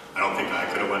saying, I don't think I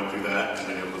could have went through that and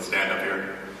been able to stand up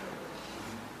here.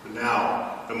 But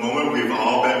now, the moment we've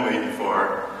all been waiting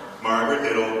for, Margaret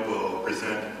m.huettl will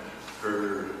present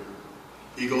her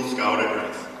Eagle Scout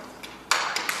address.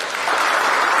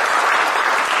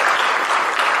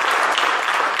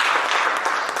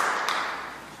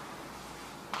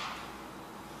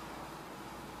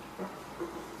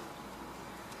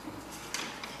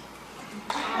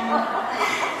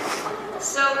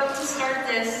 So to start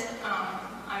this,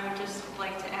 I would just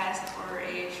like to ask for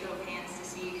a show of hands to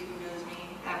see who knows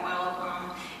me that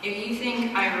well. If you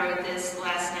think I wrote this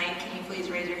last night, can you please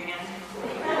raise your hand?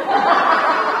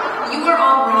 You are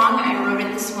all wrong. I wrote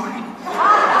it this morning.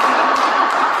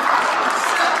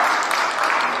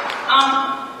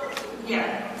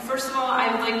 Yeah. First of all,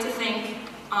 I would like to thank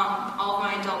all of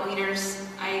my adult leaders.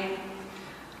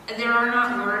 There are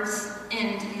not words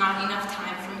and not enough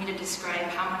time for me to describe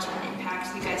how much of an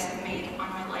impact you guys have made on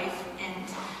my life, and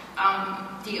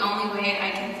the only way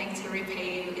I can think to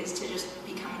repay you is to just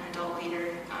become an adult leader.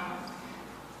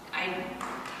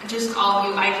 All of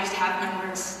you, I just have no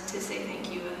words to say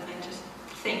thank you, and just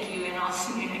thank you, and I'll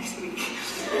see you next week.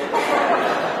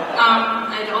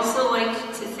 I'd also like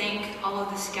to thank all of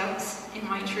the scouts in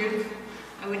my troop.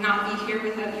 I would not be here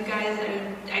without you guys.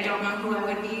 I don't know who I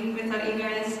would be without you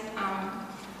guys.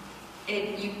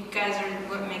 You guys are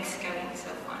what makes scouting so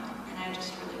fun, and I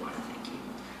just really want to thank you.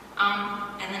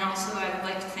 And then also I would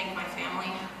like to thank my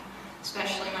family,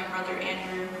 especially my brother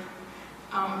Andrew.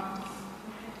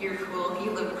 You're cool.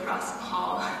 You live across the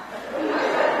hall.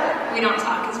 We don't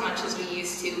talk as much as we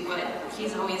used to, but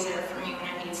he's always there for me when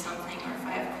I need something or if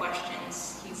I have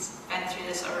questions. He's been through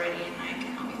this already, and I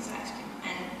can always ask him.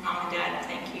 And Mom and Dad,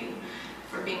 thank you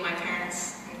for being my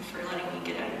parents and for letting me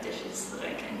get out of dishes so that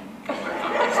I can go work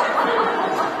on myself.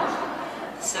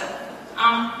 So,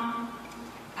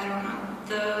 I don't know.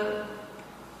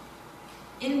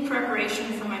 In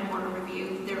preparation for my board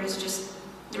review, there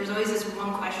was always this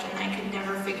one question that I could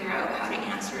never figure out how to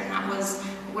answer, and that was,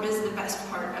 what is the best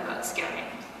part about scouting?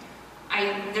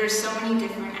 There's so many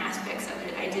different aspects of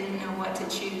it. I didn't know what to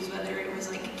choose, whether it was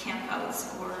like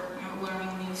campouts or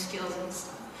learning new skills and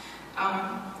stuff.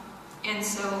 And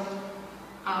so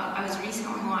I was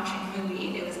recently watching a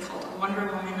movie. It was called Wonder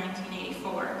Woman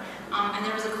 1984. And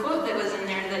there was a quote that was in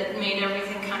there that made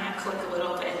everything kind of click a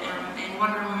little bit. And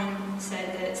Wonder Woman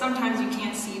said that sometimes you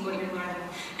can't see what you're learning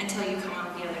until you come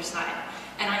out the other side.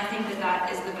 And I think that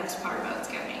that is the best part about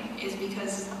scouting, is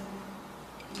because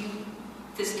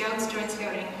the scouts join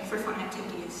scouting for fun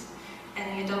activities,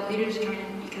 and the adult leaders join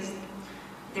in because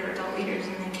they're adult leaders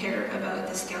and they care about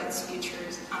the scouts'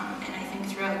 futures. And I think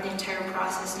throughout the entire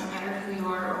process, no matter who you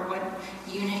are or what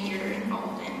unit you're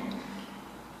involved in,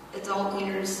 adult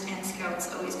leaders and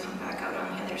scouts always come back out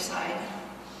on the other side,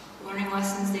 learning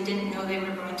lessons they didn't know they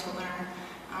were going to learn,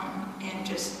 and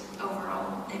just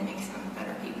overall, it makes them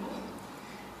better people.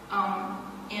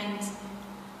 And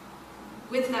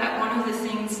with that, one of the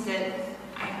things that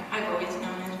I've always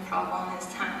known as a problem is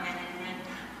time management.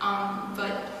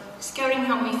 But scouting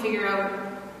helped me figure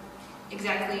out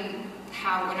exactly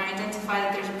how, when I identify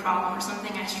that there's a problem or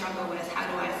something I struggle with, how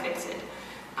do I fix it?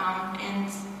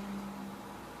 And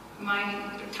my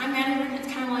time management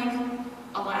is kind of like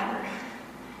a ladder,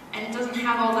 and it doesn't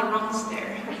have all the rungs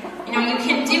there. You know, you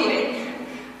can do it,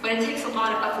 but it takes a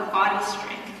lot of upper body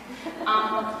strength.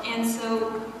 And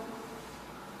so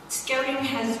scouting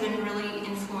has been really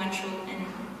influential in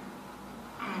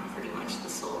pretty much the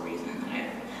sole reason that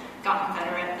I've gotten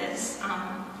better at this.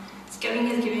 Scouting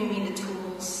is giving me the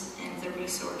tools and the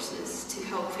resources to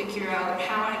help figure out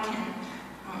how I can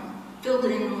build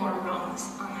in more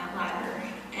rungs on that ladder.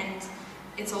 And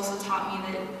it's also taught me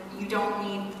that you don't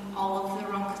need all of the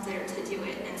rungs there to do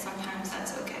it, and sometimes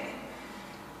that's okay.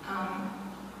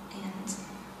 And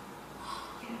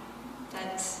yeah,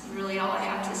 that's really all I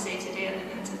have to say today, other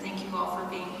than to thank you all for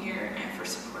being here and for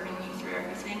supporting me through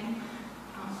everything.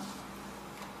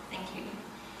 Thank you.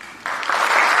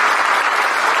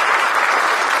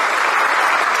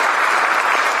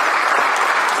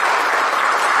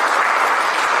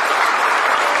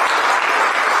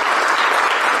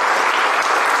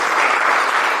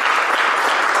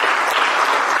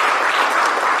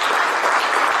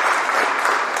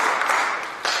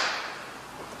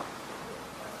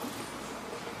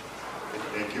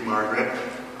 Thank you, Margaret.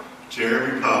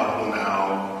 Jeremy Pup will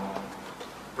now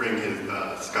bring his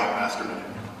Scoutmaster minute.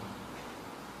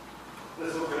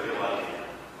 This is going to be a lot easier.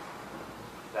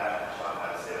 That Sean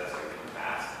had to say that's going to be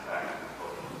fast back to the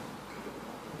podium.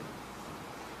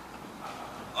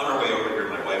 On our way over here,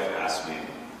 my wife asked me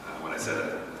when I said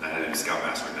I had a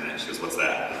Scoutmaster minute. She goes, "What's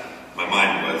that?" My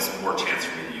mind was more chance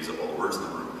for me to use up all the words in the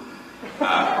room.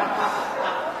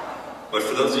 But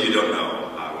for those of you who don't know,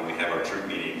 when we have our troop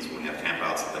meetings, when we have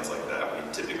campouts and things like that, we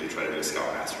typically try to do a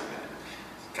Scoutmaster minute.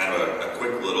 Kind of a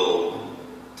quick little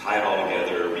tie it all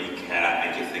together, recap,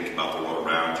 make you think about the world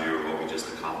around you, or what we just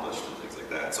accomplished, and things like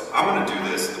that. So I'm going to do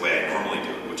this the way I normally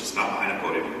do it, which is not behind a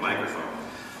podium with a microphone.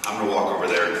 I'm going to walk over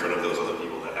there in front of those other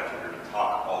people that have to hear me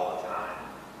talk all the time.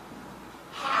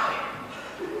 Hi!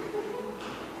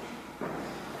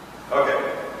 Okay,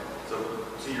 so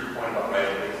to your point about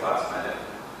writing things last minute,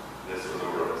 this was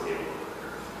over on the table over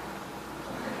there.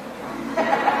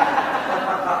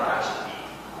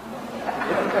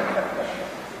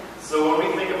 So when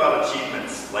we think about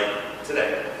achievements like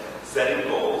today, setting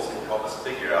goals can help us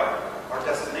figure out our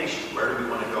destination. Where do we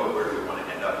want to go? Where do we want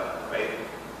to end up, right?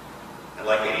 And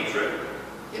like any trip,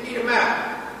 you need a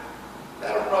map.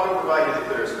 That'll probably provide you the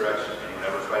clearest direction. Anyone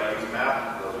ever try to use a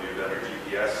map? Those of you who've done your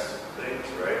GPS things,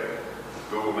 right?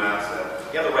 Google Maps,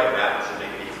 you have the right map, it should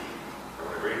make it easy.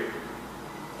 Everyone agree?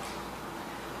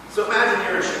 So imagine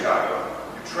you're in Chicago.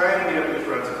 You're trying to meet up with your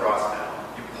friends across town.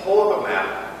 You pull up a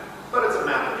map, but it's a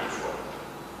map of Detroit.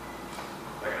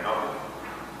 Am I going to help you?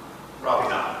 Probably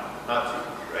not. Not too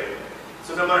much, right?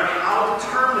 So no matter how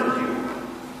determined you,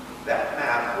 that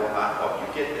map will not help you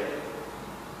get there.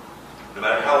 No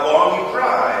matter how long you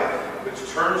drive, which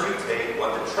turns you take,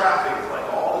 what the traffic is like,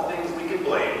 all the things we can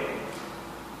blame,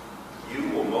 you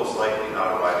will most likely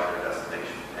not arrive at your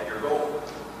destination, at your goal.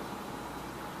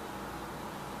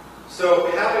 So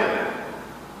having a map,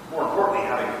 more importantly,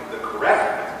 having the correct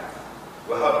map,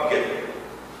 will help you get there.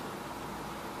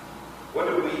 What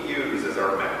do we use as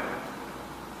our map?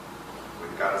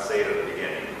 We've got to say it at the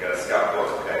beginning. We've got a scout book,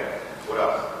 okay? What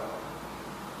else?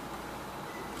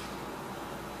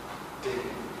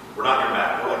 We're not your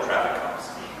map, we're like traffic cops.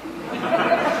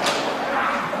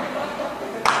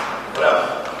 What else?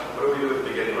 What do we do at the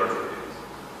beginning of our trip?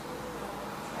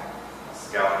 A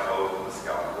scout code and a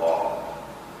scout law.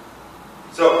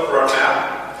 So for our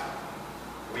map,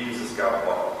 we use a scout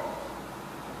law.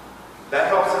 That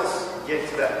helps us get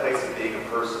to that place of being a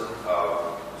person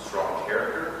of strong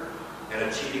character and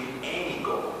achieving any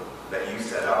goal that you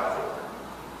set out for.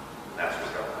 And that's your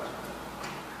Scoutmaster.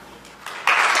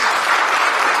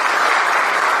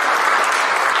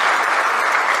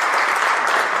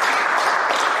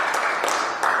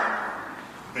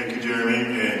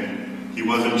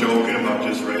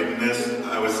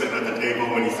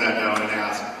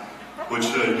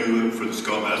 what should I do for the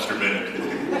Scoutmaster Minute?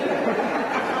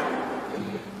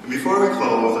 And before we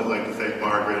close, I'd like to thank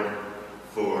Margaret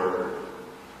for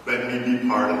letting me be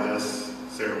part of this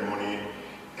ceremony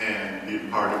and be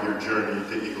part of your journey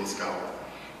to Eagle Scout.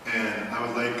 And I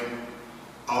would like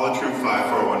all of Troop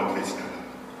 541 to please stand up,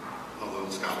 all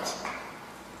those Scouts.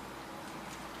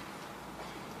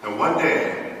 And one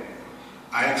day,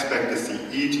 I expect to see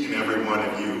each and every one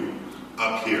of you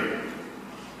up here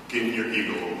getting your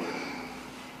Eagle Award.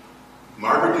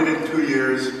 Margaret did it in 2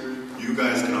 years. You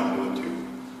guys can all do it too.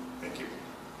 Thank you.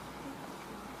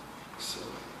 So,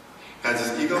 as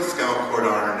this Eagle Scout Court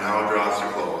honor now draws to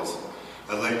close,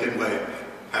 I'd like to invite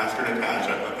Pastor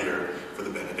Natasha up here for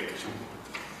the benediction.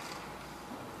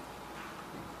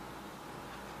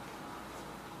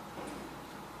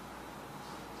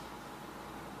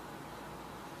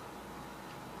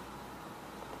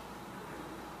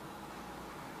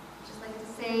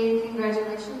 Say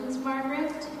congratulations,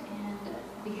 Margaret, and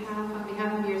on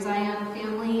behalf of your Zion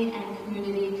family and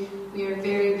community, we are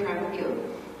very proud of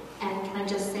you. And can I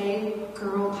just say,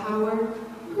 girl power?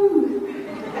 Woo.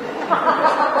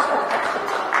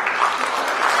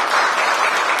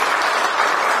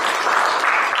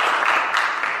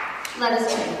 Let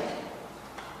us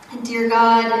pray. Dear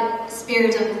God,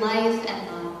 Spirit of life and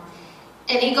love,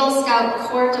 an Eagle Scout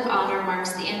Court of Honor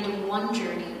marks the end of one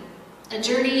journey. A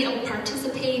journey of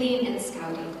participating in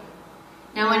scouting.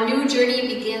 Now a new journey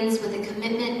begins with a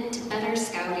commitment to better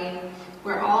scouting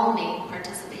where all may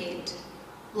participate.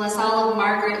 Bless all of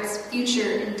Margaret's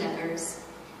future endeavors.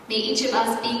 May each of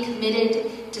us be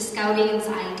committed to scouting's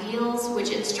ideals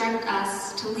which instruct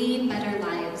us to lead better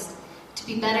lives, to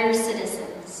be better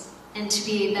citizens, and to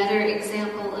be a better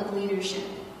example of leadership.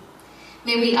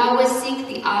 May we always seek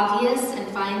the obvious and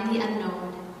find the unknown.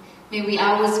 May we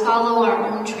always follow our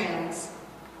own trails.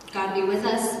 God be with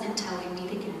us until we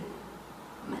meet again.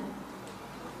 Amen.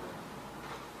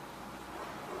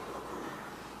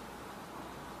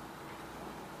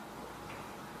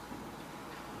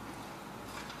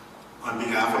 On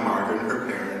behalf of Margaret and her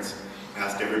parents, I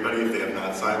ask everybody, if they have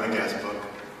not signed the guest book,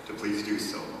 to please do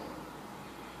so.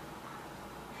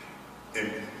 And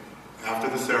after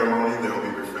the ceremony, there will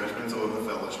be refreshments over the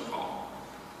fellowship hall.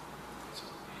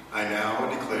 I now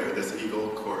declare this Eagle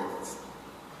Court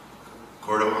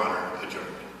of Honor adjourned.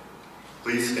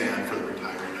 Please stand for the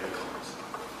retiring